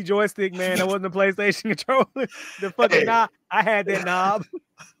PC joystick, man. That wasn't a PlayStation controller. The fucking knob. I had that knob.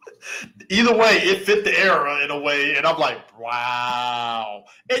 Either way, it fit the era in a way, and I'm like, wow.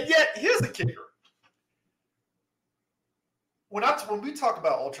 And yet, here's the kicker. When we talk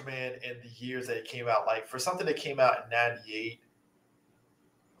about Ultraman and the years that it came out, like for something that came out in 98,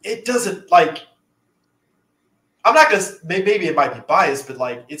 it doesn't like. I'm not gonna. Maybe it might be biased, but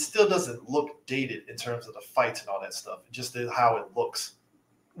like it still doesn't look dated in terms of the fights and all that stuff. Just how it looks.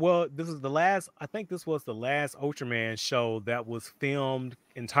 Well, this is the last. I think this was the last Ultraman show that was filmed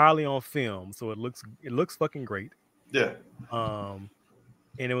entirely on film, so it looks fucking great. Yeah.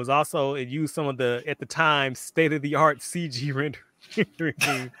 And it was also it used some of the at the time state of the art CG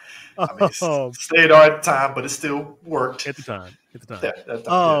rendering. I mean, state of the art time, but it still worked at the time.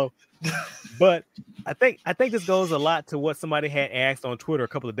 Yeah. But I think this goes a lot to what somebody had asked on Twitter a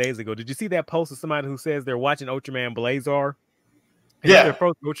couple of days ago. Did you see that post of somebody who says they're watching Ultraman Blazar? Yeah, it's their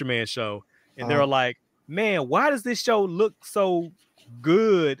first Ultraman show, and they're like, "Man, why does this show look so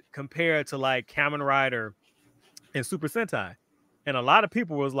good compared to like Kamen Rider and Super Sentai?" And a lot of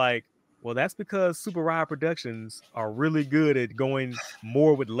people was like, "Well, that's because Super Rider Productions are really good at going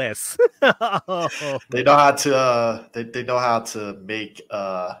more with less." They know how to. They know how to make.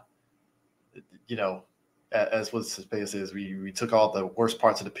 as what space is, we took all the worst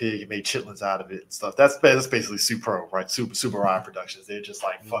parts of the pig and made chitlins out of it and stuff. That's basically Supro, right? Super Ryan Productions. They're just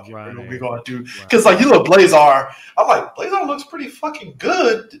like, fuck it, we're gonna do, because like you look Blazar, I'm like, Blazar looks pretty fucking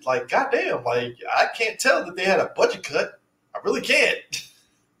good. Like, goddamn, like I can't tell that they had a budget cut. I really can't.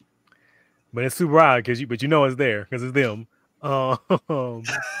 But it's Super Ryan but you know it's there because it's them. And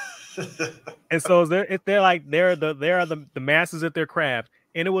so they're the masters at their craft.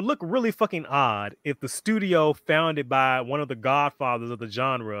 And it would look really fucking odd if the studio founded by one of the godfathers of the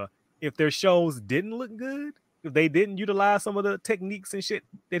genre, if their shows didn't look good, if they didn't utilize some of the techniques and shit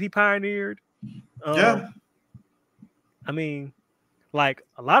that he pioneered. Yeah. I mean, like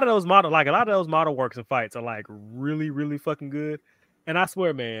a lot of those model works and fights are like really, really fucking good. And I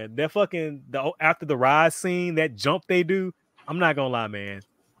swear, man, that after the rise scene, that jump they do, I'm not gonna lie, man.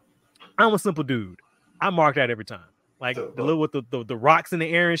 I'm a simple dude. I mark that every time. Like the little with the rocks in the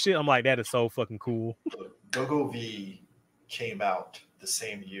air and shit. I'm like, that is so fucking cool. Go-Go V came out the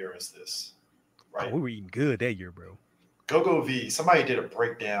same year as this, right? Oh, we were eating good that year, bro. Go-Go V, somebody did a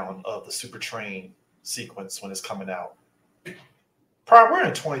breakdown of the Super Train sequence when it's coming out. We're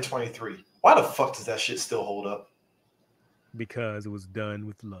in 2023. Why the fuck does that shit still hold up? Because it was done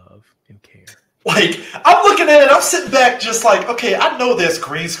with love and care. Like, I'm looking at it, I'm sitting back just like, okay, I know there's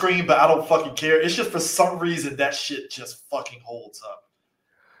green screen, but I don't fucking care. It's just for some reason that shit just fucking holds up.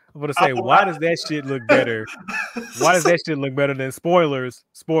 I'm gonna say, why does that shit look better? Why does that shit look better than spoilers?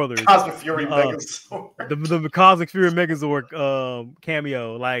 Cosmic Fury Megazord. The Cosmic Fury Megazord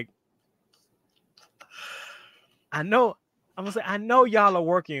cameo. Like, I know y'all are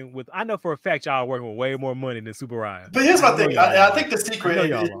working with. I know for a fact y'all are working with way more money than Super Ryan. But here's my thing. I think the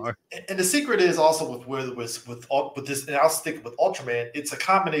secret, and the secret is also with this. And I'll stick with Ultraman. It's a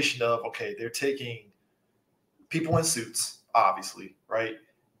combination of, okay, they're taking people in suits, obviously, right,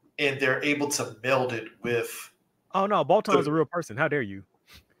 and they're able to meld it with. Oh no, Bolton's a real person. How dare you?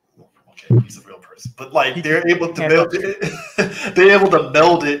 Okay, he's a real person, but like they're able to meld it. They're able to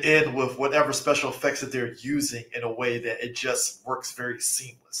meld it in with whatever special effects that they're using in a way that it just works very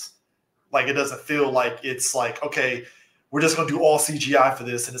seamless. Like it doesn't feel like it's like, okay, we're just gonna do all CGI for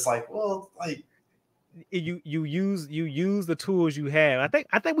this, and it's like, well, like you use the tools you have.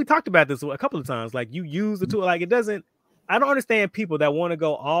 I think we talked about this a couple of times. Like you use the tool. Like it doesn't. I don't understand people that want to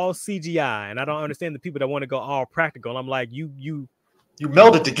go all CGI, and I don't understand the people that want to go all practical. I'm like, you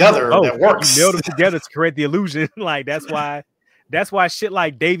meld it together. That works. You meld it together to create the illusion. Like that's why shit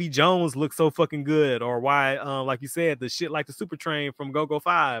like Davy Jones looks so fucking good, or why, like you said, the shit like the Super Train from Go-Go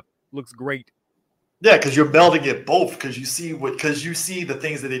 5 looks great. Yeah, because you're melding it both. Because you see the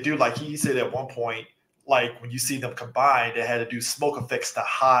things that they do. Like he said at one point, like when you see them combined, they had to do smoke effects to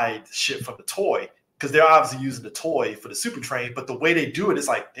hide shit from the toy. Because they're obviously using the toy for the Super Train, but the way they do it is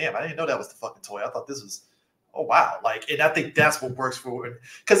like, damn, I didn't know that was the fucking toy. I thought this was. Oh wow! Like, and I think that's what works for,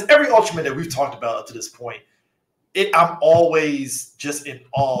 because every Ultraman that we've talked about up to this point, I'm always just in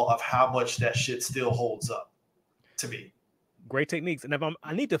awe of how much that shit still holds up to me. Great techniques, and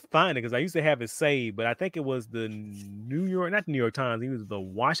I need to find it because I used to have it saved, but I think it was not the New York Times, it was the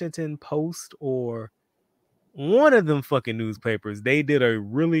Washington Post or one of them fucking newspapers. They did a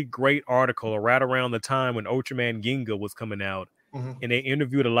really great article right around the time when Ultraman Ginga was coming out, and they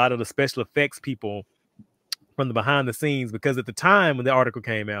interviewed a lot of the special effects people from the behind the scenes, because at the time when the article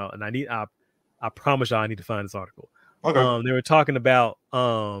came out, and I promise y'all I need to find this article. Okay. They were talking about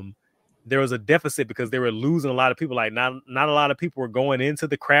there was a deficit because they were losing a lot of people. Like not a lot of people were going into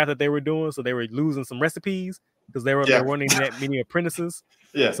the craft that they were doing, so they were losing some recipes because they were running that many apprentices.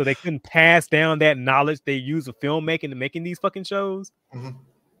 Yeah. So they couldn't pass down that knowledge they use of filmmaking to making these fucking shows.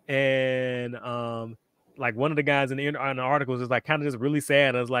 And like one of the guys in the article was like kind of just really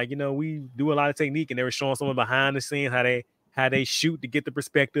sad. I was like, we do a lot of technique, and they were showing someone behind the scenes how they shoot to get the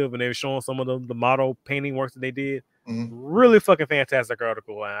perspective, and they were showing some of the model painting works that they did. Really fucking fantastic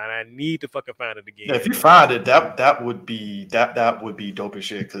article, and I need to fucking find it again. Yeah, if you find it, that would be dope as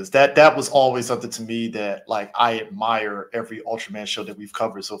shit, because that was always something to me that like I admire every Ultraman show that we've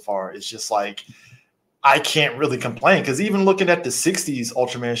covered so far. It's just like I can't really complain, because even looking at the 60s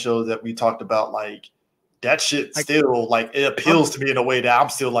Ultraman shows that we talked about, like that shit still like it appeals to me in a way that I'm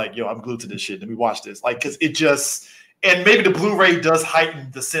still like, yo, I'm glued to this shit. Let me watch this. Like, because it just, and maybe the Blu-ray does heighten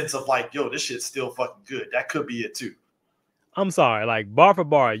the sense of like, yo, this shit's still fucking good. That could be it too. I'm sorry, like bar for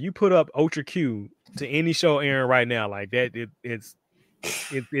bar, you put up Ultra Q to any show airing right now, like that, it's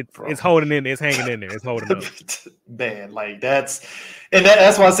holding in, it's hanging in there, it's holding up. Man, like that's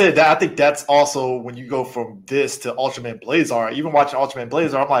why I said that. I think that's also when you go from this to Ultraman Blazar. Even watching Ultraman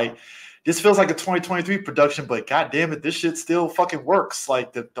Blazar, I'm like, this feels like a 2023 production, but god damn it, this shit still fucking works.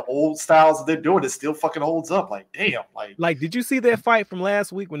 Like the old styles that they're doing, it still fucking holds up. Like damn, like did you see that fight from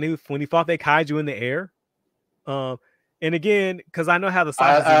last week when he fought that kaiju in the air? And again, because I know how the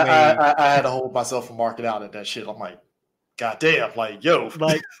sausage is made. I had to hold myself from marking out at that shit. I'm like, god damn, like yo,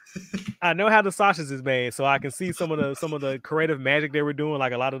 like I know how the sausage is made, so I can see some of the creative magic they were doing,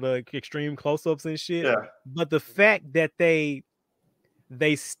 like a lot of the extreme close-ups and shit. Yeah. But the fact that they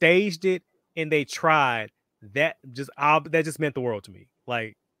staged it and they tried, that just meant the world to me.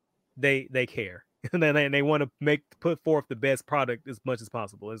 Like they care and they want to put forth the best product as much as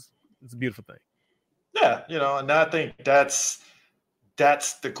possible. It's a beautiful thing. Yeah, and I think that's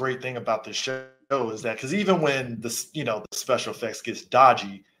the great thing about this show is that because even when the special effects gets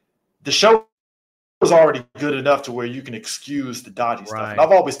dodgy, the show is already good enough to where you can excuse the dodgy stuff. And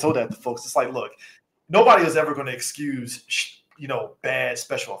I've always told that to folks. It's like, look, nobody is ever going to excuse bad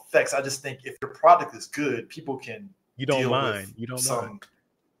special effects. I just think if your product is good, people can You don't mind it. You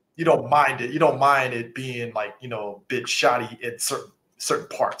don't mind it being like a bit shoddy at certain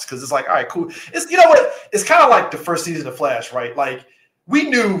parts because it's like, all right, cool. It's what? It's kind of like the first season of Flash, right? Like we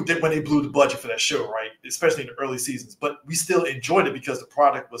knew that when they blew the budget for that show, right? Especially in the early seasons, but we still enjoyed it because the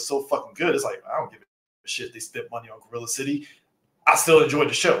product was so fucking good. It's like I don't give a shit. They spent money on Gorilla City. I still enjoyed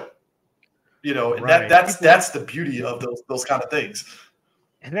the show. And that's the beauty of those kind of things.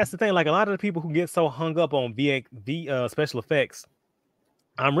 And that's the thing. Like a lot of the people who get so hung up on special effects,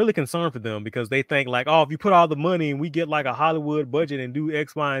 I'm really concerned for them because they think like, oh, if you put all the money and we get like a Hollywood budget and do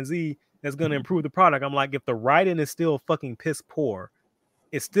X, Y, and Z, that's going to improve the product. I'm like, if the writing is still fucking piss poor,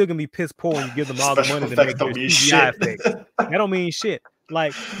 it's still going to be piss poor when you give them all the money to make their CGI effects. That don't mean shit.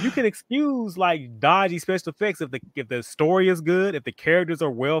 Like you can excuse like dodgy special effects if the story is good, if the characters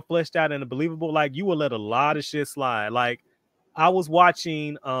are well fleshed out and believable. Like you will let a lot of shit slide. Like I was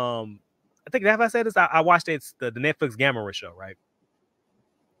watching, I think have I said this? I watched the Netflix Gamma Ray show, right?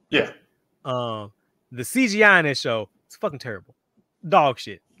 Yeah. The CGI in that show is fucking terrible, dog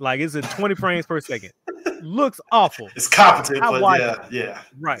shit. Like it's at 20 frames per second. Looks awful. It's competent, but yeah.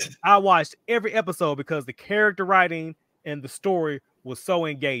 Right. I watched every episode because the character writing and the story was so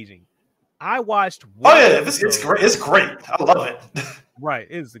engaging. I watched one episode. It's great. It's great. I love it. Right.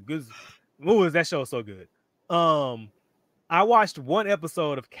 It's a good that show is so good. I watched one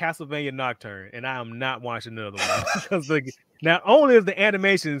episode of Castlevania Nocturne and I am not watching another one because not only is the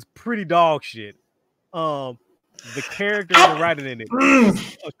animation is pretty dog shit, the character and the writing in it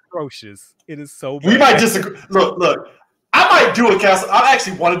is atrocious. It is so bad. We might disagree. Look. I might do I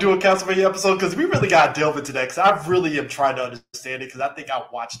actually want to do a Castlevania episode because we really got to delve into that because I really am trying to understand it because I think I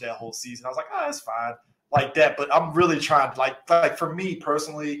watched that whole season. I was like, it's fine like that. But I'm really trying like for me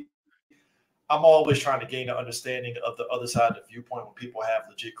personally, I'm always trying to gain an understanding of the other side of the viewpoint when people have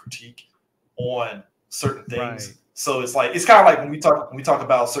legit critique on certain things. Right. So it's kind of like when we talk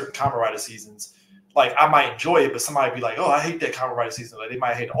about certain Kamen Rider seasons. Like I might enjoy it, but somebody be like, "Oh, I hate that Kamen Rider season." Like they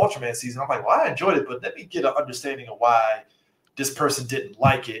might hate the Ultraman season. I'm like, "Well, I enjoyed it, but let me get an understanding of why this person didn't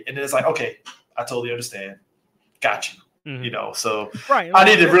like it." And then it's like, "Okay, I totally understand. Got you." Mm-hmm. So right. I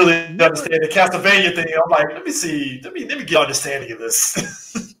need to really understand the Castlevania thing. I'm like, let me see, let me get an understanding of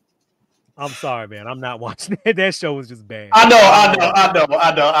this. I'm sorry, man. I'm not watching it. That show was just bad. I know.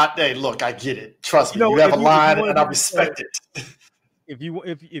 Hey, look, I get it. Trust me. You have a line, and I respect it. If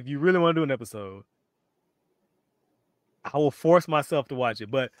you really want to do an episode, I will force myself to watch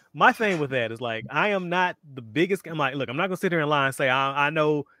it. But my thing with that is like, I am not the biggest. I'm like, look, I'm not gonna sit here and lie and say I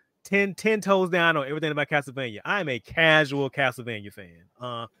know 10 toes down on everything about Castlevania. I'm a casual Castlevania fan.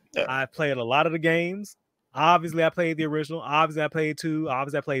 I played a lot of the games. Obviously, I played the original. Obviously, I played 2.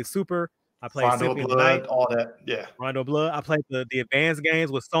 Obviously, I played Super. I played Symphony of the Night, all that. Yeah. Rondo Blood. I played the advanced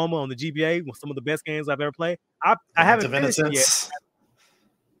games with Soma on the GBA, with some of the best games I've ever played. I haven't finished it yet.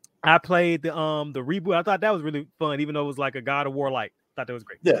 I played the reboot. I thought that was really fun, even though it was like a God of War like. I thought that was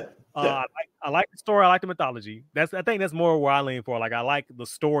great. Yeah. I like the story. I like the mythology. I think that's more where I lean for. Like I like the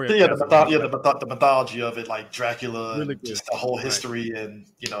story. The mythology of it, like Dracula, really and just the whole history, and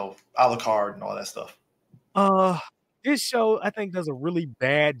Alucard and all that stuff. This show I think does a really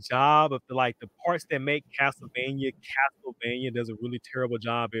bad job of the parts that make Castlevania does a really terrible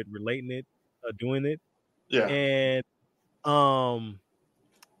job at relating it, doing it. Yeah. And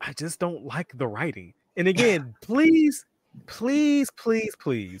I just don't like the writing. And again, please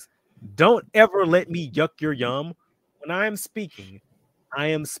don't ever let me yuck your yum. When I am speaking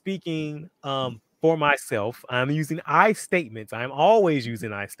for myself. I'm using I statements. I'm always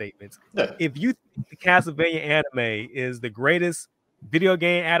using I statements. Yeah. If you think the Castlevania anime is the greatest video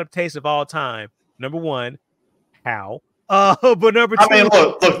game adaptation of all time, number one, how? But number two, I mean,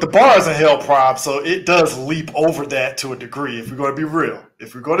 look, the bar is a hell prime, so it does leap over that to a degree. If we're going to be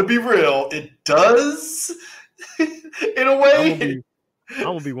real, it does in a way. I'm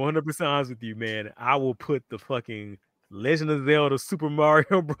gonna be 100% honest with you, man. I will put the fucking Legend of Zelda Super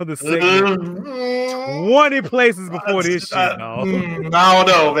Mario Brothers segment 20 places before this shit, dog. I don't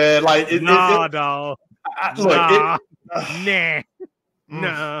know, man. Like, dog.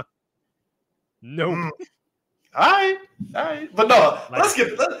 Nah. Nope. All right. But no, let's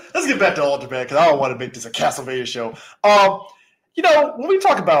get back to Ultraman because I don't want to make this a Castlevania show. When we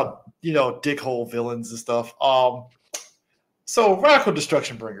talk about dickhole villains and stuff, so Radical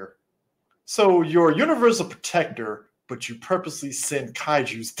Destruction Bringer. So you're a universal protector, but you purposely send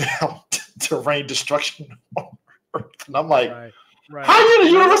kaijus down to rain destruction on Earth. And I'm like, right. How are you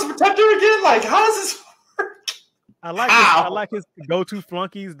the universal protector again? Like, how does this work? I like his go-to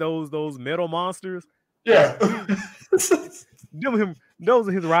flunkies, those metal monsters. Yeah. Those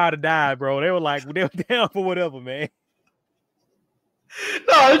are his ride or die, bro. They were down for whatever, man.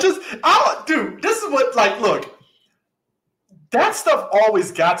 No, this is what, look, that stuff always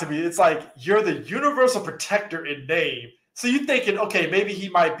got to me. It's like, you're the universal protector in name. So you're thinking, okay, maybe he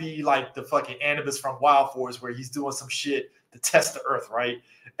might be like the fucking Animus from Wild Force where he's doing some shit to test the Earth, right?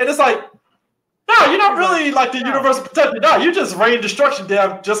 And it's like, no, you're not really like the universal protector. No, you just rain destruction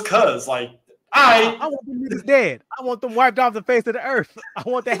down just cause. Like, I want them niggas dead. I want them wiped off the face of the earth. I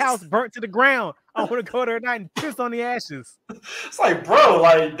want the house burnt to the ground. I want to go there at night and piss on the ashes. It's like, bro,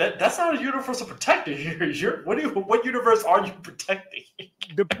 like that's not a universal protector here. What universe are you protecting?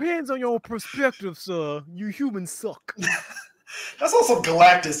 Depends on your perspective, sir. You humans suck. That's also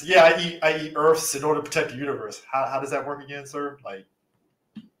Galactus. Yeah, I eat Earths in order to protect the universe. How does that work again, sir? Like,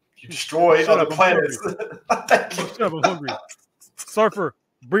 you destroy other planets. Shut up, I'm hungry. Surfer,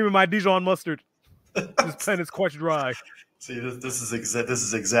 bring me my Dijon mustard. This planet's quite dry. See, this is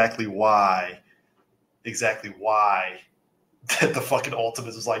exactly why the fucking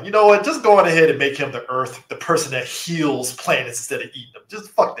Ultimates was like, you know what? Just go on ahead and make him the Earth, the person that heals planets instead of eating them.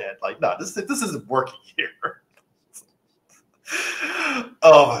 Just fuck that. Like, no, this isn't working here.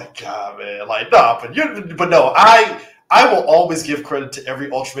 Oh my god, man! Like, no, but no, I will always give credit to every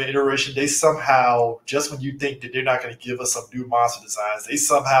Ultraman iteration. They somehow, just when you think that they're not going to give us some new monster designs, they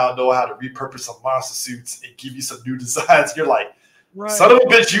somehow know how to repurpose some monster suits and give you some new designs. You're like, son of a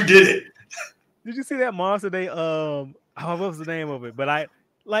bitch, you did it. Did you see that monster? What was the name of it? But I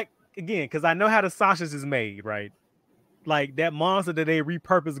like, again, because I know how the sausage is made, right? Like that monster that they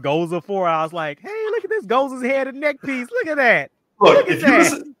repurposed Goza for. I was like, hey, look at this Goza's head and neck piece. Look at that. Look if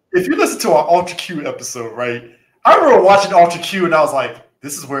you listen to our Ultra Q episode, right? I remember watching Ultra Q and I was like,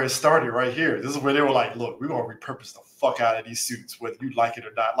 this is where it started right here. This is where they were like, look, we're going to repurpose the fuck out of these suits, whether you like it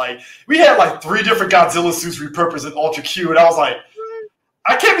or not. Like, we had like 3 different Godzilla suits repurposed in Ultra Q, and I was like,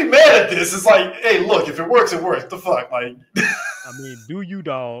 I can't be mad at this. It's like, hey, look, if it works, it works. The fuck? Like, I mean, do you,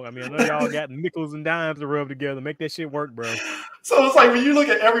 dog? I mean, I know y'all got nickels and dimes to rub together. Make that shit work, bro. So it's like when you look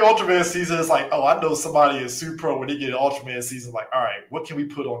at every Ultraman season, it's like, oh, I know somebody is super pro when they get an Ultraman season. Like, all right, what can we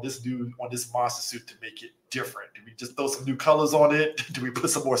put on this dude, on this monster suit to make it different? Do we just throw some new colors on it? Do we put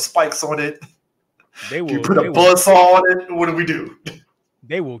some more spikes on it? Do we put a buzzsaw on it? What do we do?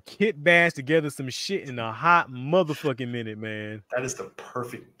 They will kit bash together some shit in a hot motherfucking minute, man. That is the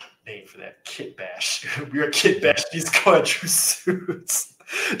perfect name for that. Kit bash. We are kit bash these kaiju suits.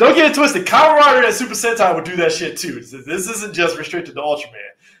 Don't get it twisted. Kamen Rider and Super Sentai will do that shit too. This isn't just restricted to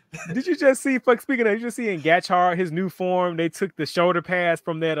Ultraman. Did you just see? Speaking of, you just see in Gachar his new form. They took the shoulder pads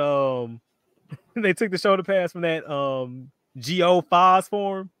from that. They took the shoulder pads from that. Go Foz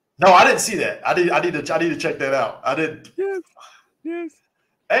form. No, I didn't see that. I need to check that out. I didn't. Yes.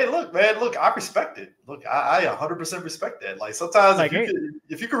 Hey, look, man. Look, I respect it. Look, I 100% respect that. Like sometimes, like,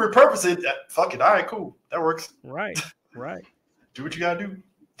 if you can repurpose it, fuck it. All right, cool. That works. Right. Do what you gotta do.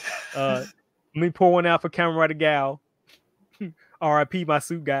 Let me pour one out for Kamen Rider Gal. R.I.P. my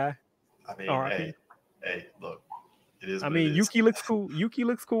suit guy. I mean, hey, look. It is. I mean, Yuki looks cool. Yuki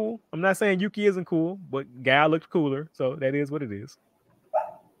looks cool. I'm not saying Yuki isn't cool, but Gal looked cooler. So that is what it is.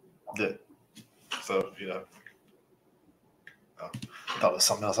 Yeah. So I thought it was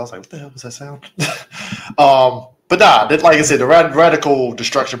something else. I was like, what the hell was that sound? But nah, like I said, the Radical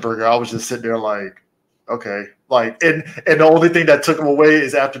Destruction Burger, I was just sitting there like, okay. Like, and the only thing that took them away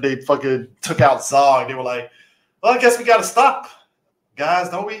is after they fucking took out Zog, they were like, well, I guess we got to stop. Guys,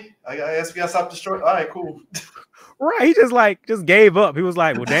 don't we? I guess we got to stop destroying. All right, cool. Right. He just gave up. He was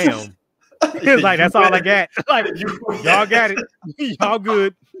like, well, damn. He was like, that's all I got. Like, y'all got it. Y'all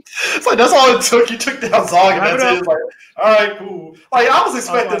good. It's like that's all it took. You took down Zog and that's it. It's like, all right, cool. Like I was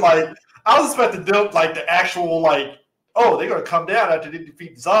expecting them like the actual like oh, they're gonna come down after they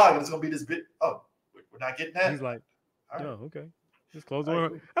defeat Zog, and it's gonna be this bit. Oh, we're not getting that. He's like, All right. oh, okay. Just close the door.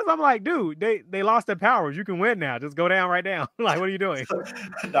 That's what I'm like, dude, they lost their powers. You can win now. Just go down right now. Like, what are you doing?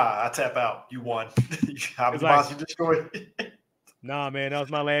 Nah, I tap out. You won. How many like, monsters you destroyed? Nah, man, that was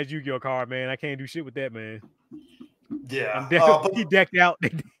my last Yu-Gi-Oh card, man. I can't do shit with that, man. Yeah. He decked out.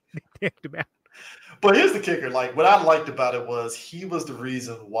 They decked him out. But here's the kicker. Like, what I liked about it was he was the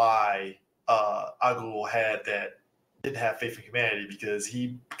reason why Agul didn't have faith in humanity, because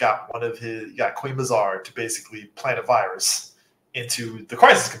he got Queen Mazar to basically plant a virus into the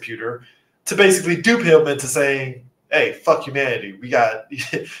Crisis computer to basically dupe him into saying, hey, fuck humanity. I'm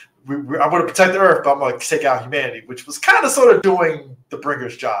going to protect the Earth, but I'm going to take out humanity, which was kind of sort of doing the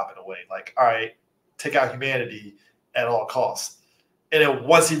Bringer's job in a way. Like, all right, take out humanity at all costs. And then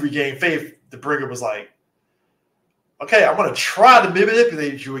once he regained faith, the Bringer was like, okay, I'm going to try to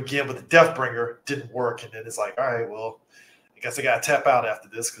manipulate you again, but the Deathbringer didn't work. And then it's like, all right, well, I guess I got to tap out after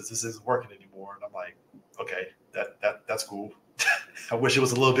this because this isn't working anymore. And I'm like, okay, that's cool. I wish it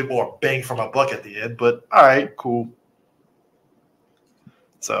was a little bit more bang for my buck at the end, but all right, cool.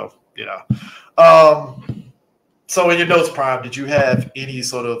 So, so in your notes, Prime, did you have any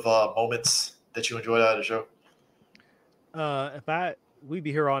sort of moments that you enjoyed out of the show? We'd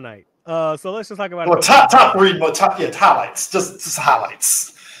be here all night. So let's just talk about top three, highlights. Just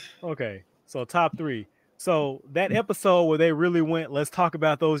highlights. Okay, so top three. So that episode where they really went, let's talk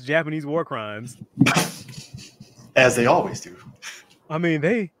about those Japanese war crimes. As they always do. I mean,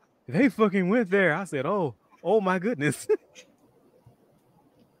 they fucking went there. I said, oh my goodness.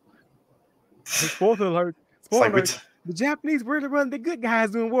 Spoiler alert. The Japanese were the good guys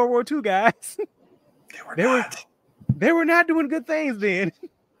doing World War II, guys. They were not doing good things then.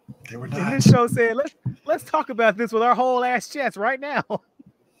 They were not. And this show said, let's talk about this with our whole ass chest right now.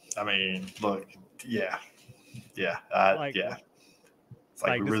 I mean, look, yeah. Yeah. It's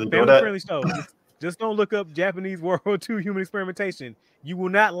like we really do that. Show. Just don't look up Japanese World War II human experimentation. You will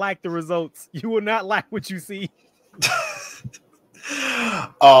not like the results. You will not like what you see.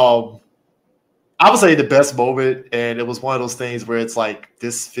 I would say the best moment, and it was one of those things where it's like,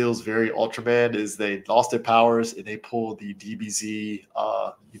 this feels very Ultraman, is they lost their powers and they pulled the DBZ,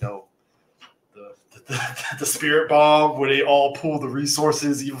 the spirit bomb, where they all pull the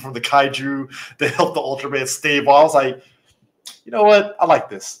resources, even from the kaiju, to help the Ultraman stave. I was like, you know what? I like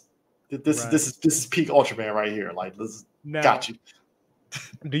this. This is peak Ultraman right here. Like, this got you.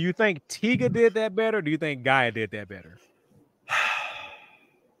 Do you think Tyga did that better? Or do you think Gaia did that better?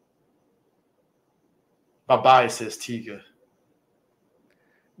 My bias says Tyga.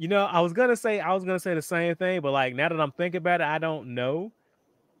 I was gonna say the same thing, but like now that I'm thinking about it, I don't know.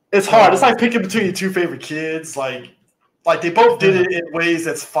 It's hard. It's like picking between your two favorite kids. Like they both did it in ways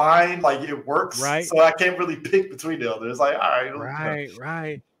that's fine. Like, it works. Right. So I can't really pick between the others. Like, all right.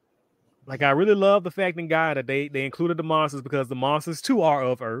 Right. Like, I really love the fact in Gaia that they included the monsters, because the monsters too are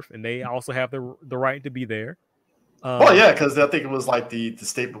of Earth, and they also have the right to be there. Yeah, because I think it was like the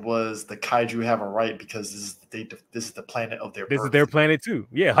statement was the kaiju have a right because this is the planet of their birth. This is their planet too.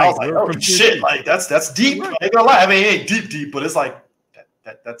 Yeah, I was like, oh shit, like that's deep. Right. I ain't gonna lie. I mean, it ain't deep, but it's like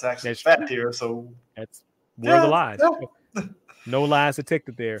that's actually fact here. So that's where the lies. No lies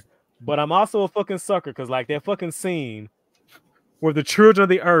detected there. But I'm also a fucking sucker because like that fucking scene where the children of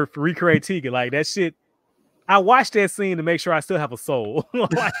the Earth recreate Tyga, like that shit. I watched that scene to make sure I still have a soul. Like,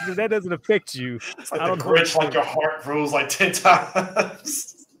 that doesn't affect you. It's like the Grinch, like your heart grows like 10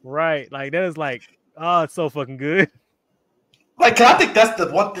 times. Right. Like, that is like, oh, it's so fucking good. Like, I think that's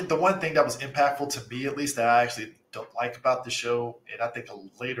the one thing that was impactful to me, at least, that I actually don't like about the show, and I think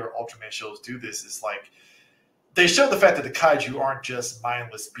later Ultraman shows do this, is like, they show the fact that the kaiju aren't just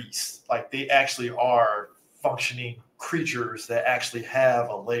mindless beasts. Like, they actually are functioning creatures that actually have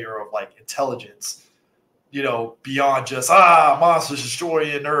a layer of, like, intelligence, beyond just monsters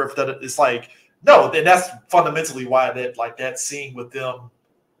destroying Earth. That it's like, no, and that's fundamentally why that scene with them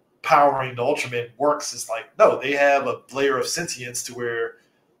powering the Ultraman works. Is like, no, they have a layer of sentience to where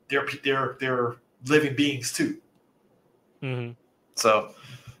they're living beings too. Mm-hmm. So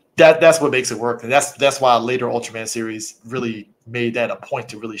that's what makes it work, and that's why later Ultraman series really made that a point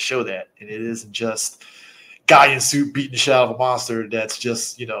to really show that, and it isn't just guy in suit beating the shit out of a monster that's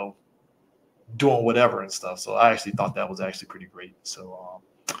just doing whatever and stuff. So I actually thought that was actually pretty great. So,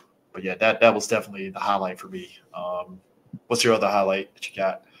 but yeah, that was definitely the highlight for me. What's your other highlight that you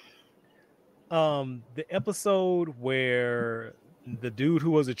got? The episode where the dude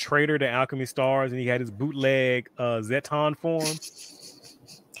who was a traitor to Alchemy Stars and he had his bootleg Zeton form.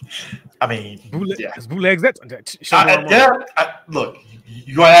 I mean, his bootleg Zeton. Look,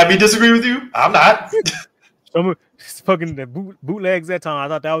 you gonna have me disagree with you? I'm not. fucking the bootlegs that time. I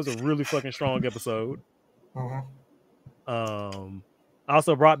thought that was a really fucking strong episode. I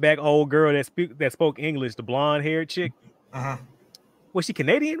also brought back old girl that spoke English, the blonde haired chick. Was she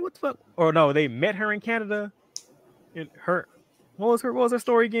Canadian? What the fuck? Or no, they met her in Canada. And what was her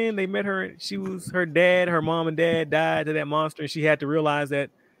story again? They met her. She was her mom and dad died to that monster, and she had to realize that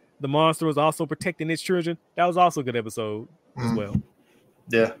the monster was also protecting its children. That was also a good episode as well.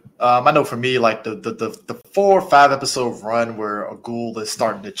 Yeah. I know for me, like the 4 or 5 episode run where a ghoul is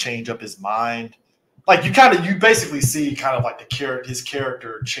starting to change up his mind. Like you basically see kind of like his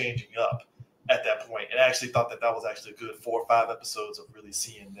character changing up at that point. And I actually thought that was actually a good 4 or 5 episodes of really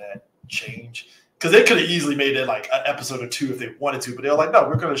seeing that change. Because they could have easily made it like an episode or 2 if they wanted to, but they were like, no,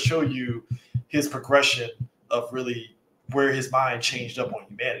 we're going to show you his progression of really where his mind changed up on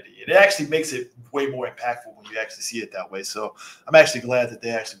humanity. And it actually makes it way more impactful when you actually see it that way. So I'm actually glad that they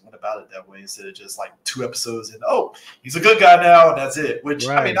actually went about it that way instead of just like 2 episodes and, oh, he's a good guy now and that's it. Which,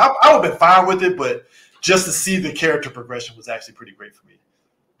 right. I mean, I would have been fine with it, but just to see the character progression was actually pretty great for me.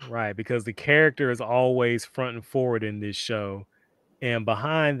 Right, because the character is always front and forward in this show. And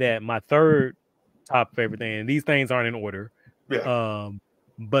behind that, my third top favorite thing, and these things aren't in order. Yeah.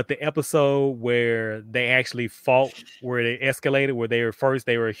 But the episode where they actually fought, where they escalated, where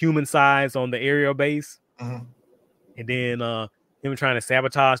they were human sized on the aerial base, and then him trying to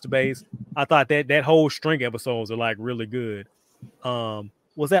sabotage the base. I thought that whole string episodes are like really good.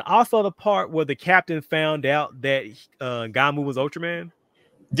 Was that also the part where the captain found out that Gamu was Ultraman?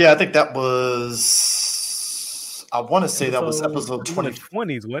 Yeah, I think that was. I want to say that was episode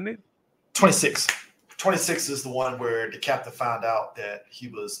 20s, wasn't it? 26. 26 is the one where the captain found out that he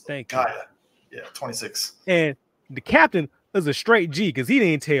was Gaia. Yeah, 26. And the captain is a straight G because he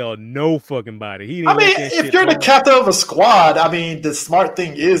didn't tell no fucking body. If you're the captain of a squad, I mean, the smart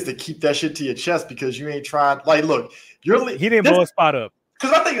thing is to keep that shit to your chest because you ain't trying. Like, look, he didn't blow a spot up.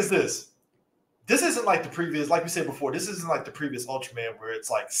 Because my thing is this. This isn't like the previous, like we said before, this isn't like the previous Ultraman where it's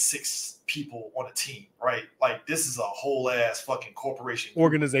like 6 people on a team, right? Like, this is a whole ass fucking corporation.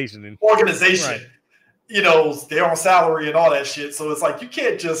 Organization. Right. You know, they're on salary and all that shit. So it's like, you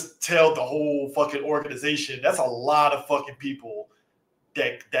can't just tell the whole fucking organization. That's a lot of fucking people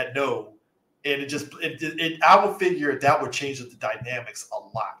that know. And I would figure that would change the dynamics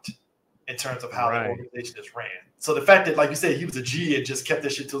a lot in terms of how the organization is ran. So the fact that, like you said, he was a G and just kept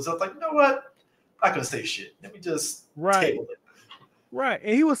that shit to himself, like, you know what? I'm not going to say shit. Let me just table it. Right.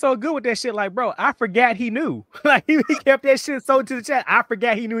 And he was so good with that shit. Like, bro, I forgot he knew. Like, he kept that shit so to the chat. I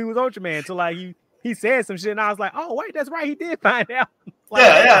forgot he knew he was Ultraman until like he said some shit, and I was like, "Oh wait, that's right, he did find out." Like,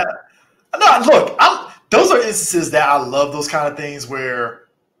 yeah. No, look, those are instances that I love. Those kind of things where,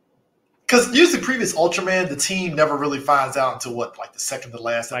 because usually previous Ultraman, the team never really finds out until like the second to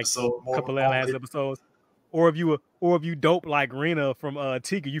last episode, couple of last episodes, or if you dope like Rena from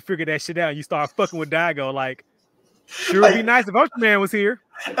Tyga, you figure that shit out, and you start fucking with Daigo. Like, sure would be nice if Ultraman was here.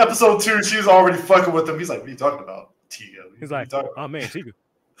 Episode 2, she was already fucking with him. He's like, "What are you talking about, Tyga?" He's like, "Oh man, Tyga."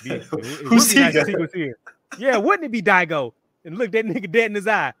 Who's Tyga? Here. Yeah, wouldn't it be Daigo? And look that nigga dead in his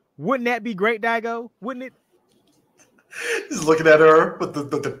eye. Wouldn't that be great, Daigo? Wouldn't it? He's looking at her with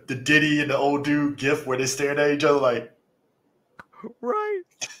the Diddy and the old dude gif where they're staring at each other like, right.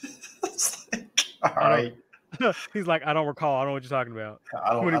 It's like, all right. He's like, I don't recall. I don't know what you're talking about.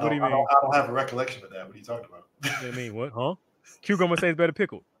 I don't have a recollection of that. What are you talking about? I mean, what? Huh? Q gonna say it's better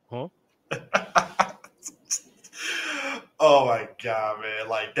pickled. Huh? Oh my god, man!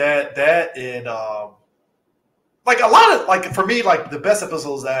 Like that, and like a lot of like for me, like the best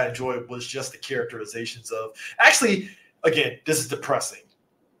episodes that I enjoyed was just the characterizations of. Actually, again, this is depressing.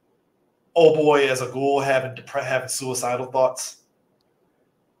 Oh boy, as a ghoul having suicidal thoughts.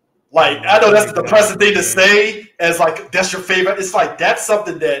 Like I know that's a depressing thing to say, as like that's your favorite. It's like that's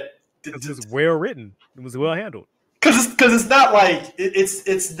something that it was well written. It was well handled. Because it's not like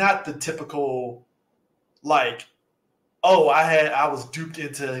it's not the typical like. Oh, I was duped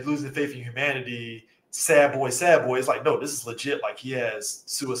into losing faith in humanity. Sad boy. It's like, no, this is legit. Like, he has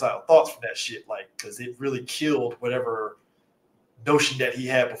suicidal thoughts from that shit. Like, because it really killed whatever notion that he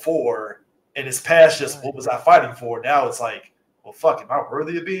had before. And his past just, what was I fighting for? Now it's like, well, fuck, am I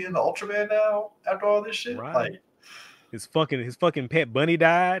worthy of being the Ultraman now after all this shit? Right. Like, his fucking pet bunny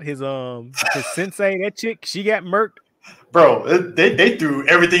died. His sensei, that chick, she got murked. Bro, they threw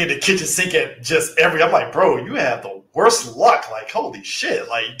everything in the kitchen sink at just I'm like, bro, you have the worst luck. Like, holy shit.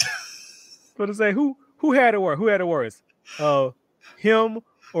 Like, but to say who had it worse? Who had it worse? Him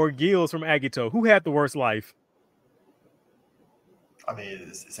or Gills from Agito? Who had the worst life? I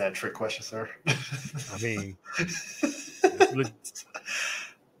mean, is that a trick question, sir? I mean,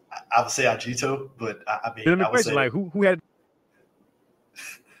 I would say Agito, but I mean, I would question, say like who had.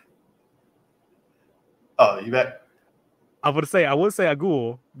 Oh, you back? I would say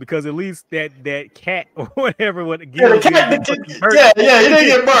Agul because at least that cat or whatever would Yeah, give. he didn't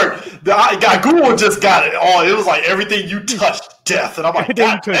get burnt. Ghoul just got it all. It was like everything you touched, death, and I'm like,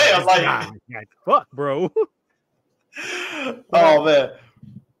 God damn, like, fuck, bro. Oh man.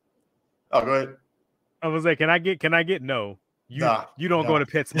 Oh, go ahead. I was like, can I get no? You don't go to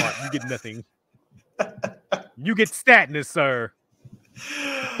PetSmart. You get nothing. You get statness, sir.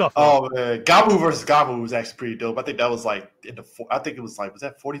 Oh man, Gabu versus Gabu was actually pretty dope. I think that was like I think it was like, was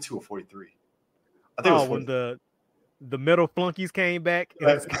that 42 or 43? I think it was 40. When the metal flunkies came back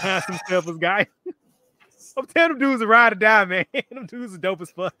and Wisconsin stuff was guy. I'm telling them dudes to ride or die, man. Them dudes are dope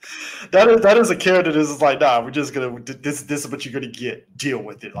as fuck. That is a character that is like, nah, we're just gonna this is what you're gonna get. Deal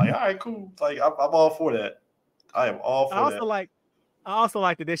with it. Like, all right, cool. Like, I'm all for that. I am all for that. I also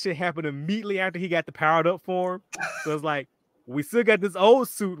like that shit happened immediately after he got the powered up form. So it's like, we still got this old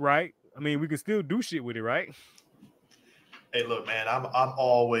suit, right? I mean, we can still do shit with it, right? Hey, look, man, I'm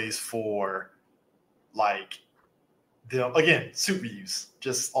always for like again, super use,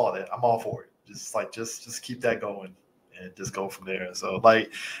 just all that. I'm all for it. Just keep that going and just go from there. So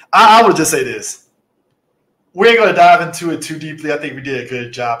like, I would just say this. We ain't gonna dive into it too deeply. I think we did a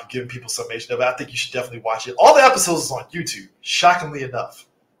good job of giving people summation of it. I think you should definitely watch it. All the episodes is on YouTube, shockingly enough.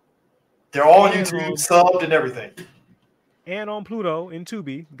 They're all on YouTube, subbed and everything. And on Pluto in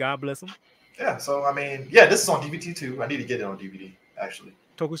Tubi. God bless them. Yeah, so I mean, yeah, this is on DVD too. I need to get it on DVD, actually.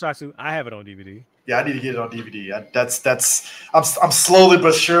 Tokusatsu, I have it on DVD. Yeah, I need to get it on DVD. I'm slowly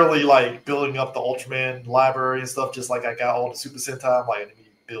but surely like building up the Ultraman library and stuff, just like I got all the Super Sentai. I'm like, let me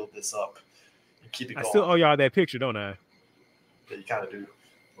build this up and keep it going. I still owe y'all that picture, don't I? Yeah, you kind of do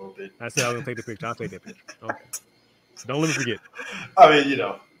a little bit. I said I was gonna take the picture. I'll take that picture. Okay. Don't let me forget. I mean, you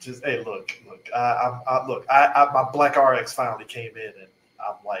know, just hey, look. My Black RX finally came in, and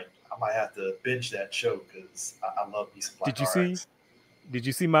I'm like, I might have to binge that show because I love me some Black RX. Did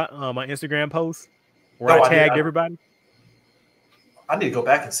you see my my Instagram post where I tagged everybody? I need to go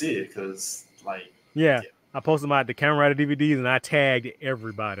back and see it because, like, yeah, I posted the Camera Rider DVDs and I tagged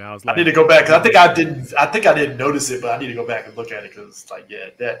everybody. I was like, I need to go back because I think I didn't notice it, but I need to go back and look at it because, like, yeah,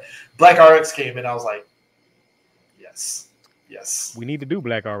 that Black RX came in. I was like, yes, we need to do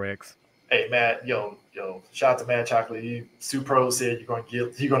Black RX. Hey, Matt, yo, shout out to Mad Chocolate. Supro said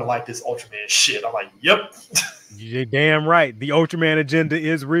you're gonna like this Ultraman shit. I'm like, yep. You're damn right. The Ultraman agenda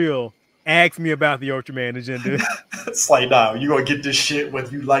is real. Ask me about the Ultraman agenda. It's like, nah, you're gonna get this shit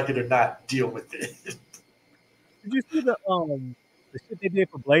whether you like it or not. Deal with it. Did you see the shit they did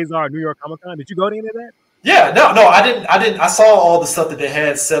for Blazar at New York Comic Con? Did you go to any of that? Yeah, no, I didn't. I saw all the stuff that they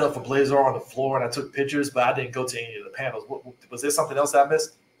had set up for Blazar on the floor, and I took pictures, but I didn't go to any of the panels. Was there something else that I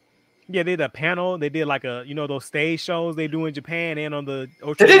missed? Yeah, they did a panel. They did like those stage shows they do in Japan and on the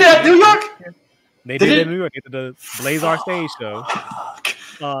Ultraman. They did that in New York? They did it in New York. They did the Blazar stage show.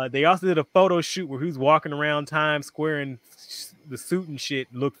 They also did a photo shoot where he was walking around Times Square and the suit and shit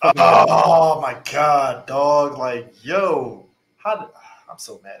looked fucking oh my god, dog. Like, yo. I'm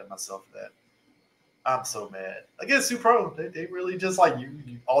so mad at myself for that. I'm so mad. Again, Supro, they really just like you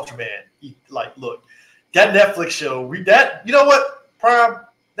Ultraman. Like, look, that Netflix show, you know what? Prime,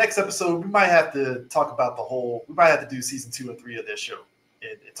 next episode, we might have to talk about we might have to do season 2 and 3 of this show.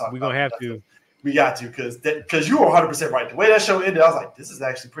 And talk We're going to have to. We got to, because you were 100% right. The way that show ended, I was like, this is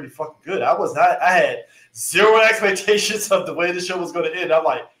actually pretty fucking good. I had zero expectations of the way the show was going to end. I'm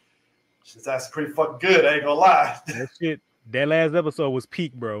like, it's actually pretty fucking good. I ain't gonna lie. That last episode was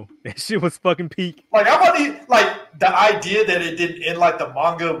peak, bro. That shit was fucking peak. Like, the idea that it didn't end like the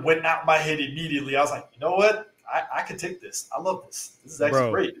manga went out my head immediately. I was like, you know what? I can take this. I love this. This is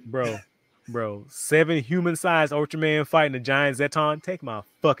actually great. Bro. 7 human-sized Ultraman fighting a giant Zeton. Take my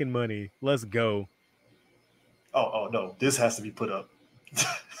fucking money. Let's go. Oh no. This has to be put up.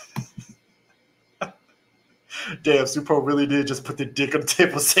 Damn, Supro really did just put the dick on the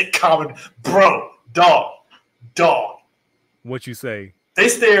table and say comment. Bro, dog. What you say? They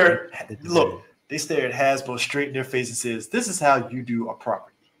stared at Hasbro straight in their face and says, this is how you do a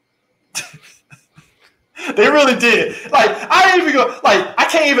property. They really did. Like, I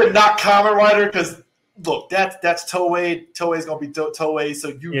can't even knock Kamen Rider because look, that's Toei. Toei's gonna be Toei.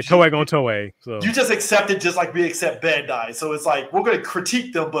 So Toei gonna Toei. So you just accept it just like we accept Bandai. So it's like we're gonna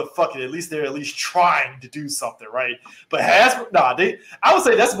critique them, but fuck it, at least they're trying to do something, right? But Hasbro, I would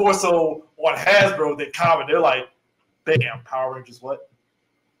say that's more so on Hasbro than Kamen. They're like, bam, Power Rangers, what?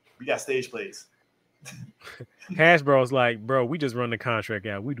 We got stage plays. Hasbro's like, bro, we just run the contract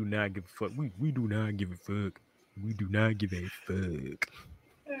out. We do not give a fuck. We do not give a fuck. We do not give a fuck.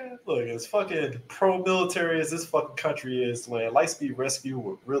 Yeah. man. Look, as fucking pro-military as this fucking country is, man, Lightspeed Rescue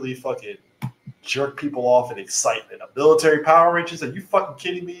would really fucking jerk people off in excitement. A military Power Rangers? Are you fucking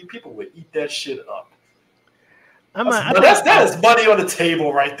kidding me? People would eat that shit up. That is money on the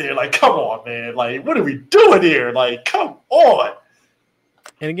table right there. Like, come on, man. Like, what are we doing here? Like, come on.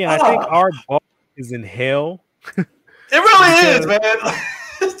 And again, I think our ball is in hell. It really is, man.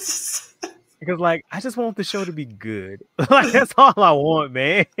 Because, like, I just want the show to be good. Like, that's all I want,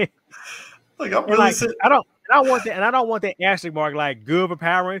 man. Like, I'm really I don't want that asterisk mark, like, good for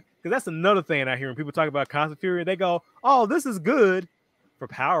Power Rangers. Because that's another thing I hear when people talk about Constant Fury. They go, "Oh, this is good for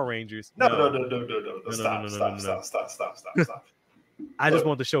Power Rangers." No. Stop. I just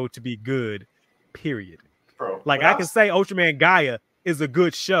want the show to be good, period. Bro, like, I can say Ultraman Gaia is a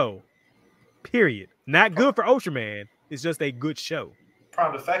good show, period. Not good for Ultraman. It's just a good show.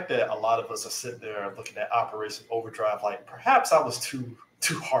 Prime, the fact that a lot of us are sitting there looking at Operation Overdrive, like, perhaps I was too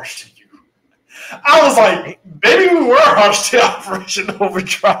harsh to you. I was like, maybe we were harsh to Operation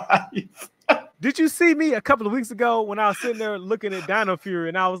Overdrive. Did you see me a couple of weeks ago when I was sitting there looking at Dino Fury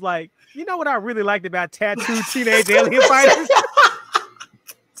and I was like, you know what I really liked about tattooed teenage alien fighters?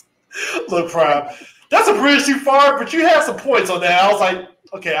 Look, Prime, that's a bridge too far, but you have some points on that. I was like,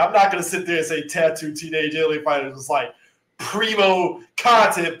 okay, I'm not going to sit there and say tattooed teenage alien fighters was like primo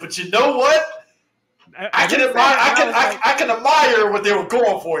content, but you know what? I can admire what they were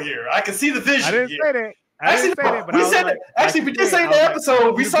going for here. I can see the vision. I didn't say that. Actually, we did say in the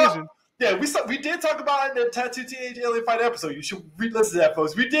episode. We did talk about it in the Tattoo Teenage Alien Fight episode. You should re-listen to that,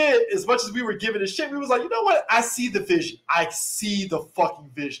 folks. We did, as much as we were giving a shit, we was like, you know what? I see the vision. I see the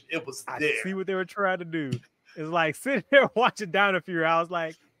fucking vision. It was there. I see what they were trying to do. It's like sitting there watching Dino Fury. I was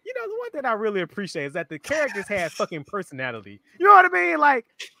like, you know, the one thing I really appreciate is that the characters had fucking personality. You know what I mean? Like,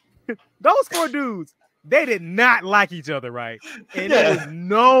 those four dudes, they did not like each other, right? And it was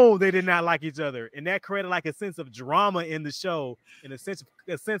known they did not like each other. And that created like a sense of drama in the show and a sense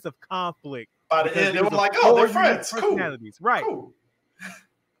of conflict. By the end, they were like, oh, they're friends. Personalities. Cool. Right. Cool.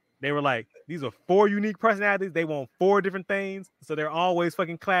 They were like, these are four unique personalities. They want four different things. So they're always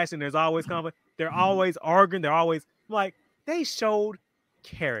fucking clashing. There's always conflict. They're always arguing. They're always like, they showed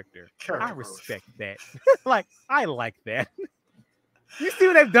character. I respect that. Like, I like that. You see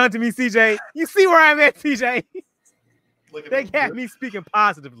what they've done to me, CJ? You see where I'm at, CJ? They got me speaking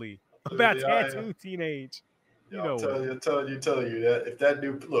positively about tattooed teenage. I'm telling you that if that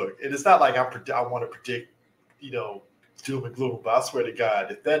new look, and it's not like I want to predict, doom and gloom, but I swear to God,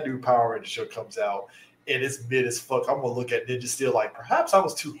 if that new Power Ranger show comes out and it's mid as fuck, I'm gonna look at Ninja Steel like perhaps I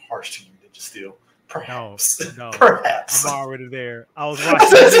was too harsh to you, Ninja Steel. Perhaps. No. Perhaps. I'm already there. I was watching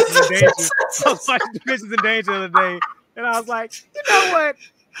Dimensions in Danger the other day. And I was like, you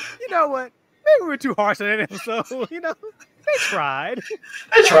know what? Maybe we're too harsh on that episode. They tried.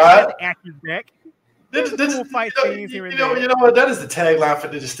 They tried. The actors back. Cool fight scenes here and there. You know what? That is the tagline for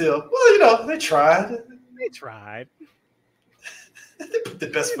Ninja Steel. Well, they tried. They tried. They put the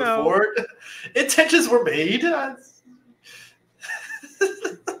best foot forward. Intentions were made.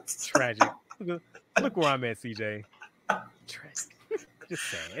 Tragic. Look where I'm at, CJ. Tragic. Just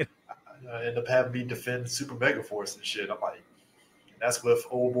sad. I end up having me defend Super Mega Force and shit. I'm like, that's with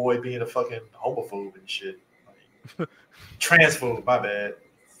old boy being a fucking homophobe and shit. Like, transphobe, my bad.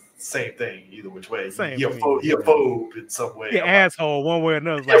 Same thing, either which way. He a phobe in some way. Yeah, asshole, one way or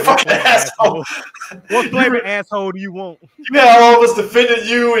another. Like, fucking asshole. What flavor asshole do you want? You got all of us defending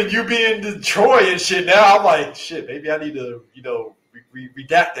you and you being Troy and shit. Now I'm like, shit, maybe I need to,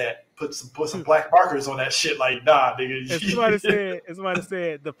 redact that. Put some black markers on that shit. Like, nah, nigga. As somebody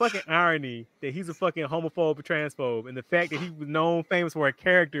said, the fucking irony that he's a fucking homophobe or transphobe, and the fact that he was famous for a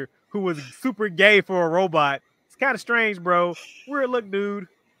character who was super gay for a robot. It's kind of strange, bro. Weird look, dude.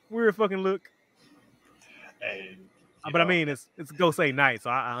 Weird fucking look. Hey, but I mean, it's go say night, so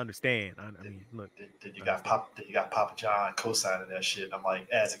I understand. I mean, look. Then you got Papa John co-signing that shit. I'm like,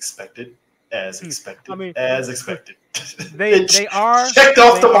 as expected. As expected. I mean, as expected. They are checked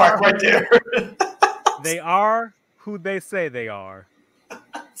off the mark right there. They are who they say they are.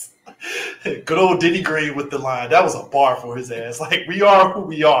 Good old Denny Green with the line. That was a bar for his ass. Like, we are who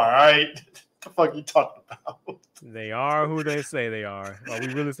we are, all right? What the fuck you talking about? They are who they say they are. Are we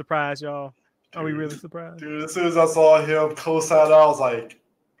really surprised, y'all? Are we really surprised? Dude, as soon as I saw him co-sign, I was like,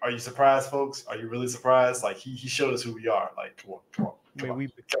 are you surprised, folks? Are you really surprised? Like, he showed us who we are. Like, come on.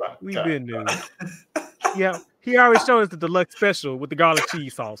 We've been new. Yeah, he already showed us the deluxe special with the garlic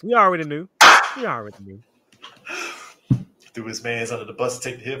cheese sauce. We already knew. Threw his man's under the bus to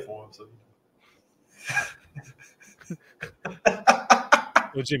take the hit for him. So.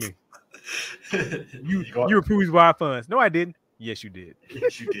 Well, Jimmy, you approved wild funds. No, I didn't. Yes, you did.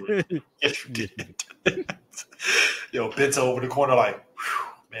 Yes, you did. Yes, you did. Yo, Bento over the corner like,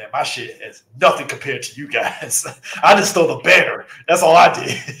 man, my shit has nothing compared to you guys. I just stole the banner. That's all I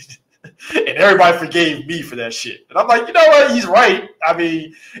did. And everybody forgave me for that shit. And I'm like, you know what? He's right. I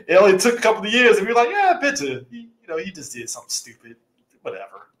mean, it only took a couple of years, and we're like, yeah, Bento, he just did something stupid.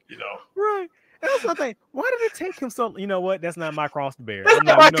 Whatever, Right. That's the thing. Why did it take him so? You know what? That's not my cross to bear. That's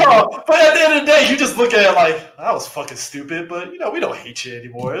not my call. But at the end of the day, you just look at it like, that was fucking stupid. But, we don't hate you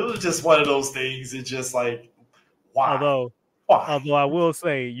anymore. It was just one of those things. It's just like, why? Although I will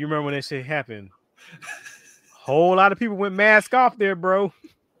say, you remember when that shit happened? Whole lot of people went mask off there, bro.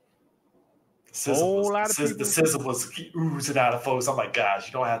 The sizzle was oozing out of folks. I'm like, guys,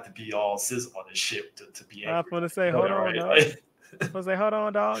 you don't have to be all sizzle on this shit to be angry. I'm gonna say, hold on, dog. I'm gonna say, hold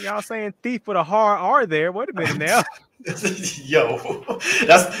on, dog. Y'all saying thief with a hard R there. Wait a minute now. Yo, this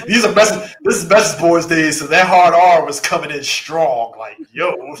is message boards days, so that hard R was coming in strong. Like,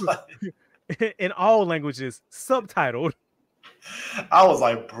 yo. In all languages, subtitled. I was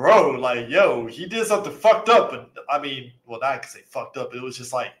like, bro, like, yo, he did something fucked up. And I mean, well, not I can say fucked up. It was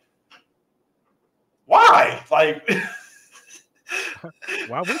just like, why? Like,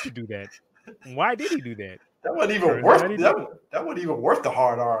 why would you do that? Why did he do that? That wasn't even worth that wasn't even worth the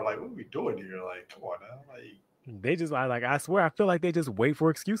hard R. Like, what are we doing here? Like, come on now. Like, they just I swear I feel like they just wait for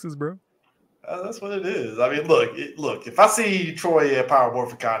excuses, bro. That's what it is. I mean, look. If I see Troy at Power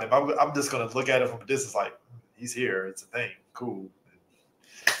Morphin Con, I'm just gonna look at it from a distance. Like, he's here. It's a thing. Cool.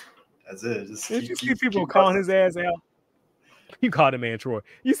 That's it. Just Did you see people calling his ass out? You called the man Troy.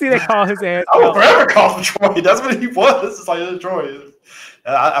 You see they call his ass I would forever call him Troy. That's what he was. It's like, it's Troy.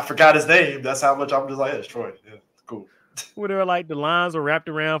 I forgot his name. That's how much I'm just like, it's Troy. Yeah, cool. Where they were like the lines were wrapped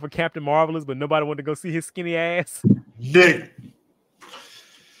around for Captain Marvelous, but nobody wanted to go see his skinny ass. Nick.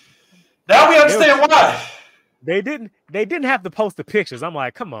 Now we understand why. They didn't have to post the pictures. I'm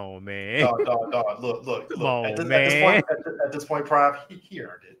like, come on, man. Dog. Look. Come on, man. At this point, Prime, he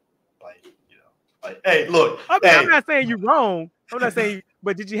earned it. Like, hey, look. I'm not saying you're wrong. I'm not saying,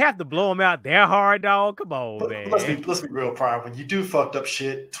 but did you have to blow him out that hard, dog? Come on, man. Let's be real, Prime. When you do fucked up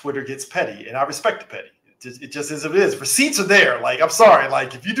shit, Twitter gets petty, and I respect the petty. It just is what it is. Receipts are there. Like, I'm sorry.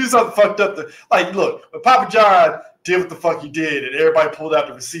 Like, if you do something fucked up, like, look, when Papa John did what the fuck he did, and everybody pulled out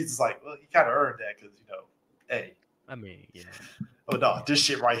the receipts, it's like, well, he kind of earned that because, hey. I mean, yeah. Oh, no, this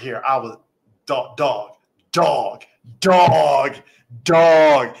shit right here, I was dog.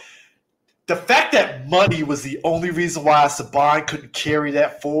 The fact that money was the only reason why Saban couldn't carry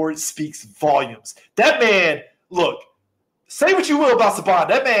that forward speaks volumes. That man, look, say what you will about Saban.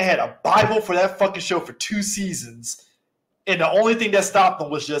 That man had a Bible for that fucking show for 2 seasons. And the only thing that stopped him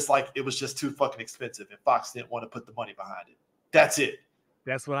was just like, it was just too fucking expensive. And Fox didn't want to put the money behind it. That's it.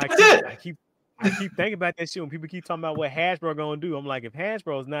 That's what I keep thinking about that shit when people keep talking about what Hasbro going to do. I'm like, if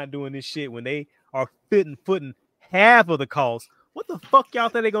Hasbro is not doing this shit when they are footing half of the cost, what the fuck y'all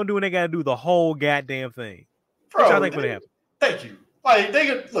think they're going to do when they got to do the whole goddamn thing? Bro, what y'all think going to happen? Thank you. Like, they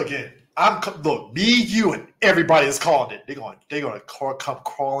could look in. Me, you, and everybody is calling it. They're gonna come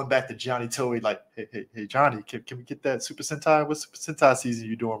crawling back to Johnny Toei like, hey, Johnny, can we get that Super Sentai? What Super Sentai season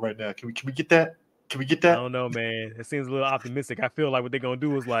you doing right now? Can we get that? Can we get that? I don't know, man. It seems a little optimistic. I feel like what they're gonna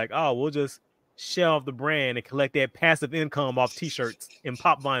do is like, oh, we'll just shelve the brand and collect that passive income off T-shirts and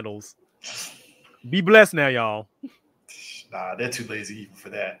pop vinyls. Be blessed now, y'all. Nah, they're too lazy even for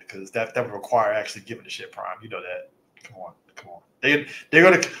that because that would require actually giving the shit Prime. You know that. Come on. They're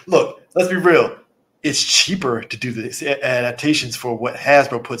gonna look. Let's be real. It's cheaper to do the adaptations for what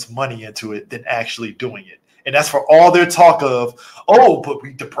Hasbro puts money into it than actually doing it, and that's for all their talk of. Oh, but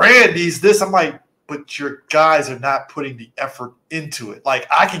the brand needs this. I'm like, but your guys are not putting the effort into it. Like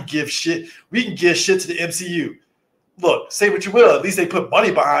I can give shit. We can give shit to the MCU. Look, say what you will. At least they put money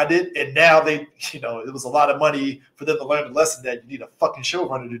behind it, and now they, it was a lot of money for them to learn the lesson that you need a fucking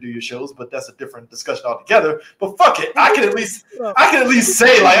showrunner to do your shows. But that's a different discussion altogether. But fuck it, I can at least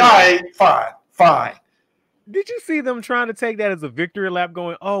say like, all right, fine. Did you see them trying to take that as a victory lap?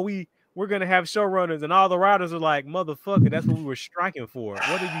 Going, oh, we're gonna have showrunners, and all the writers are like, motherfucker, that's what we were striking for.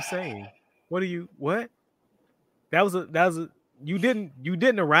 What are you saying? What? That was a. You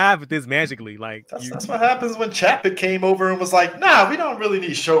didn't arrive at this magically. Like that's what happens when Chapman came over and was like, "Nah, we don't really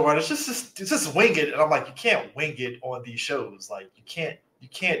need showrunners. Just wing it." And I'm like, "You can't wing it on these shows. Like you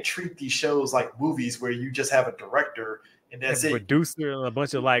can't treat these shows like movies where you just have a director and that's it. Producer and a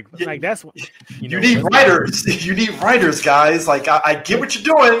bunch of like that's what you need writers. You need writers, guys. Like I get what you're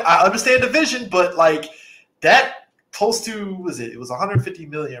doing. I understand the vision, but like that close to it was 150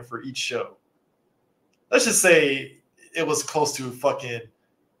 million for each show. Let's just say it was close to fucking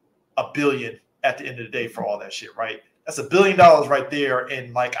 $1 billion at the end of the day for all that shit, right? That's $1 billion right there.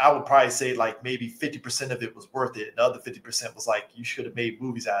 And like, I would probably say like maybe 50% of it was worth it. And the other 50% was like, you should have made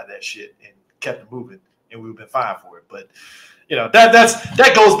movies out of that shit and kept it moving, and we would have been fine for it. But you know, that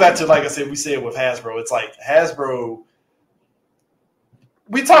goes back to, like I said, we say it with Hasbro. It's like Hasbro.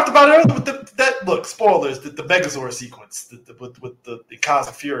 We talked about it earlier with look, spoilers, the Megazord sequence with the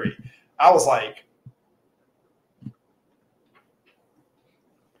Cosmic Fury. I was like,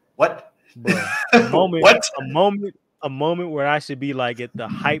 what? Bro, a moment where I should be like at the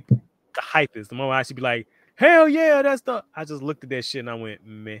hype is the moment I should be like, hell yeah, that's the. I just looked at that shit and I went,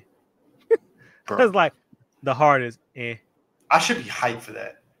 meh. It's like the hardest. I should be hyped for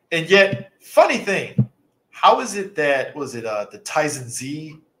that. And yet, funny thing, how is it that the Tyson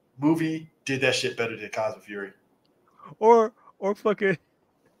Z movie did that shit better than Cosmic Fury? Or fucking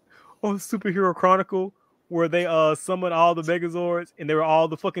Superhero Chronicle, where they summoned all the Megazords and there were all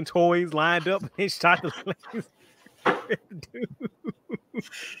the fucking toys lined up and shot the flames.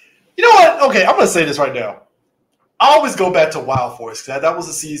 You know what? Okay, I'm gonna say this right now. I always go back to Wild Force. That was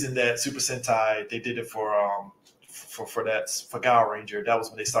a season that Super Sentai, they did it for Gaia Ranger. That was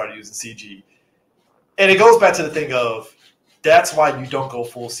when they started using CG. And it goes back to the thing of, that's why you don't go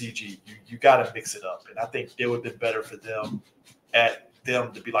full CG. You got to mix it up. And I think it would have been better for them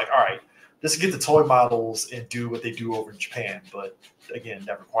to be like, all right, let's get the toy models and do what they do over in Japan. But again,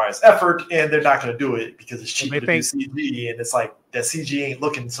 that requires effort, and they're not going to do it because it's cheaper to do CG. And it's like, that CG ain't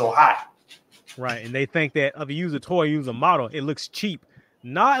looking so hot. Right. And they think that if you use a toy, use a model, it looks cheap.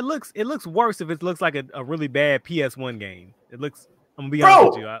 No, it looks worse if it looks like a really bad PS1 game. It looks, I'm gonna be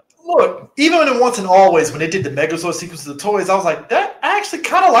honest with you. Look, even when it Once and Always, when they did the Megazord sequence of the toys, I was like, I actually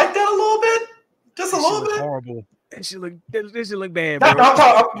kind of like that a little bit. Just a little bit. Horrible. That should look bad, bro. I'm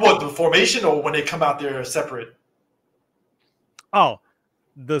talking what, the formation, or when they come out there separate? Oh,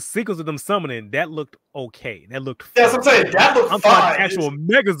 the sequence of them summoning, that looked okay. That looked fine. That's what I'm saying. That looked fine. I'm talking actual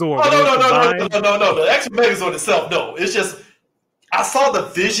Megazord. Oh, no. The actual Megazord itself, no. It's just, I saw the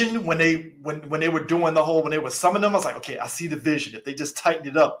vision when they were doing the whole, when they were summoning them. I was like, okay, I see the vision. If they just tighten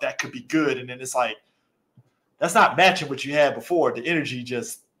it up, that could be good. And then it's like, that's not matching what you had before. The energy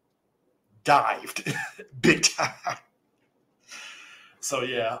just dived big time. So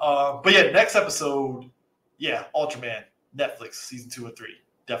yeah, but yeah, next episode, yeah, Ultraman, Netflix season 2 and 3,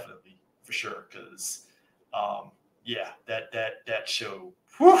 definitely for sure. Because, yeah, that show,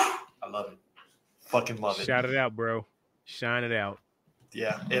 whew, I love it, fucking love it. Shout it out, bro. Shine it out.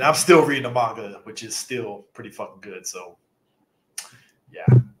 Yeah, and I'm still reading the manga, which is still pretty fucking good. So, yeah.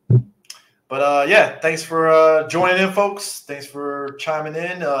 But yeah, thanks for joining in, folks. Thanks for chiming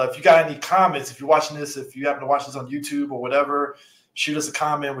in. If you got any comments, if you're watching this, if you happen to watch this on YouTube or whatever, shoot us a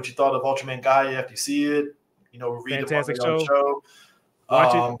comment what you thought of Ultraman Gaia after you see it. You know, we're reading fantastic the show.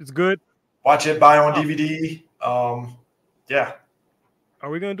 Watch it. It's good. Watch it. Buy on DVD. Yeah. Are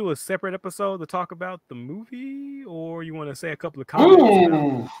we going to do a separate episode to talk about the movie, or you want to say a couple of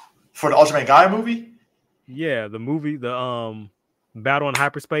comments? For the Ultraman Gaia movie? Yeah, the movie, the Battle in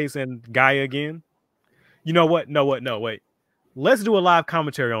Hyperspace and Gaia again. You know what? No, wait. Let's do a live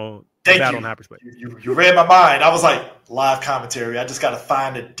commentary on Battle in Hyperspace. You read my mind. I was like, live commentary. I just got to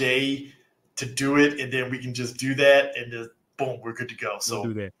find a day to do it, and then we can just do that, and just boom, we're good to go. So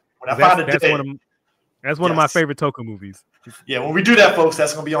we'll do that. When I find a day, that's one of my favorite Toku movies. Yeah, when we do that, folks,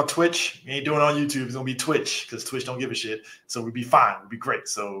 that's going to be on Twitch. We ain't doing it on YouTube. It's going to be Twitch because Twitch don't give a shit. So we'll be fine. We'll be great.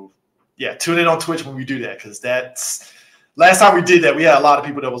 So, yeah, tune in on Twitch when we do that because that's – last time we did that, we had a lot of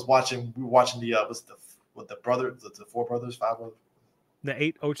people that was watching. We were watching the the 4 brothers, 5 brothers? The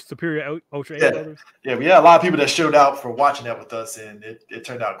 8 Superior Ultra 8 brothers? Yeah, we had a lot of people that showed out for watching that with us, and it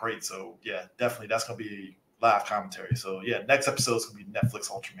turned out great. So, yeah, definitely that's going to be live commentary. So, yeah, next episode is going to be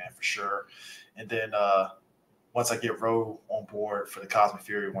Netflix Ultraman for sure. And then once I get Ro on board for the Cosmic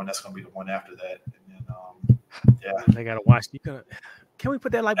Fury one, that's going to be the one after that. And then, yeah. They got to watch. Can we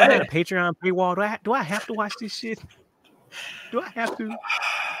put that like behind a Patreon paywall? Do I have to watch this shit? Do I have to?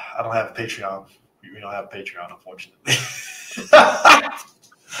 I don't have a Patreon. We don't have a Patreon, unfortunately.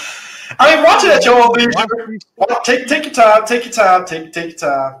 I mean, watch it at your own leisure. Take your time. Take your time.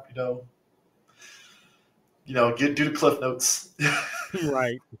 Do the cliff notes.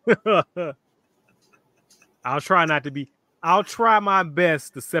 Right. I'll try my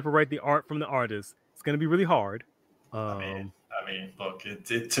best to separate the art from the artist. It's going to be really hard. I mean, look,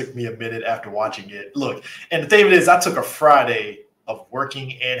 it took me a minute after watching it. Look, and the thing is, I took a Friday of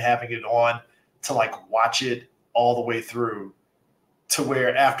working and having it on to like watch it all the way through to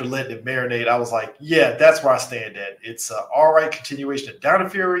where after letting it marinate, I was like, yeah, that's where I stand at. It's an all right continuation of Down to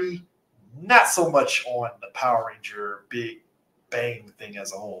Fury, not so much on the Power Ranger Big Bang thing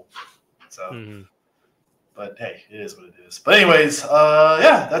as a whole. So, But hey, it is what it is. But anyways,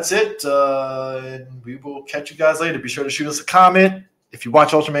 yeah, that's it. And we will catch you guys later. Be sure to shoot us a comment if you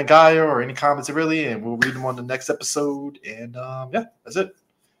watch Ultraman Gaia or any comments really, and we'll read them on the next episode. And yeah, that's it.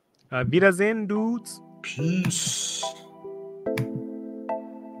 Wiedersehen, dudes. Peace.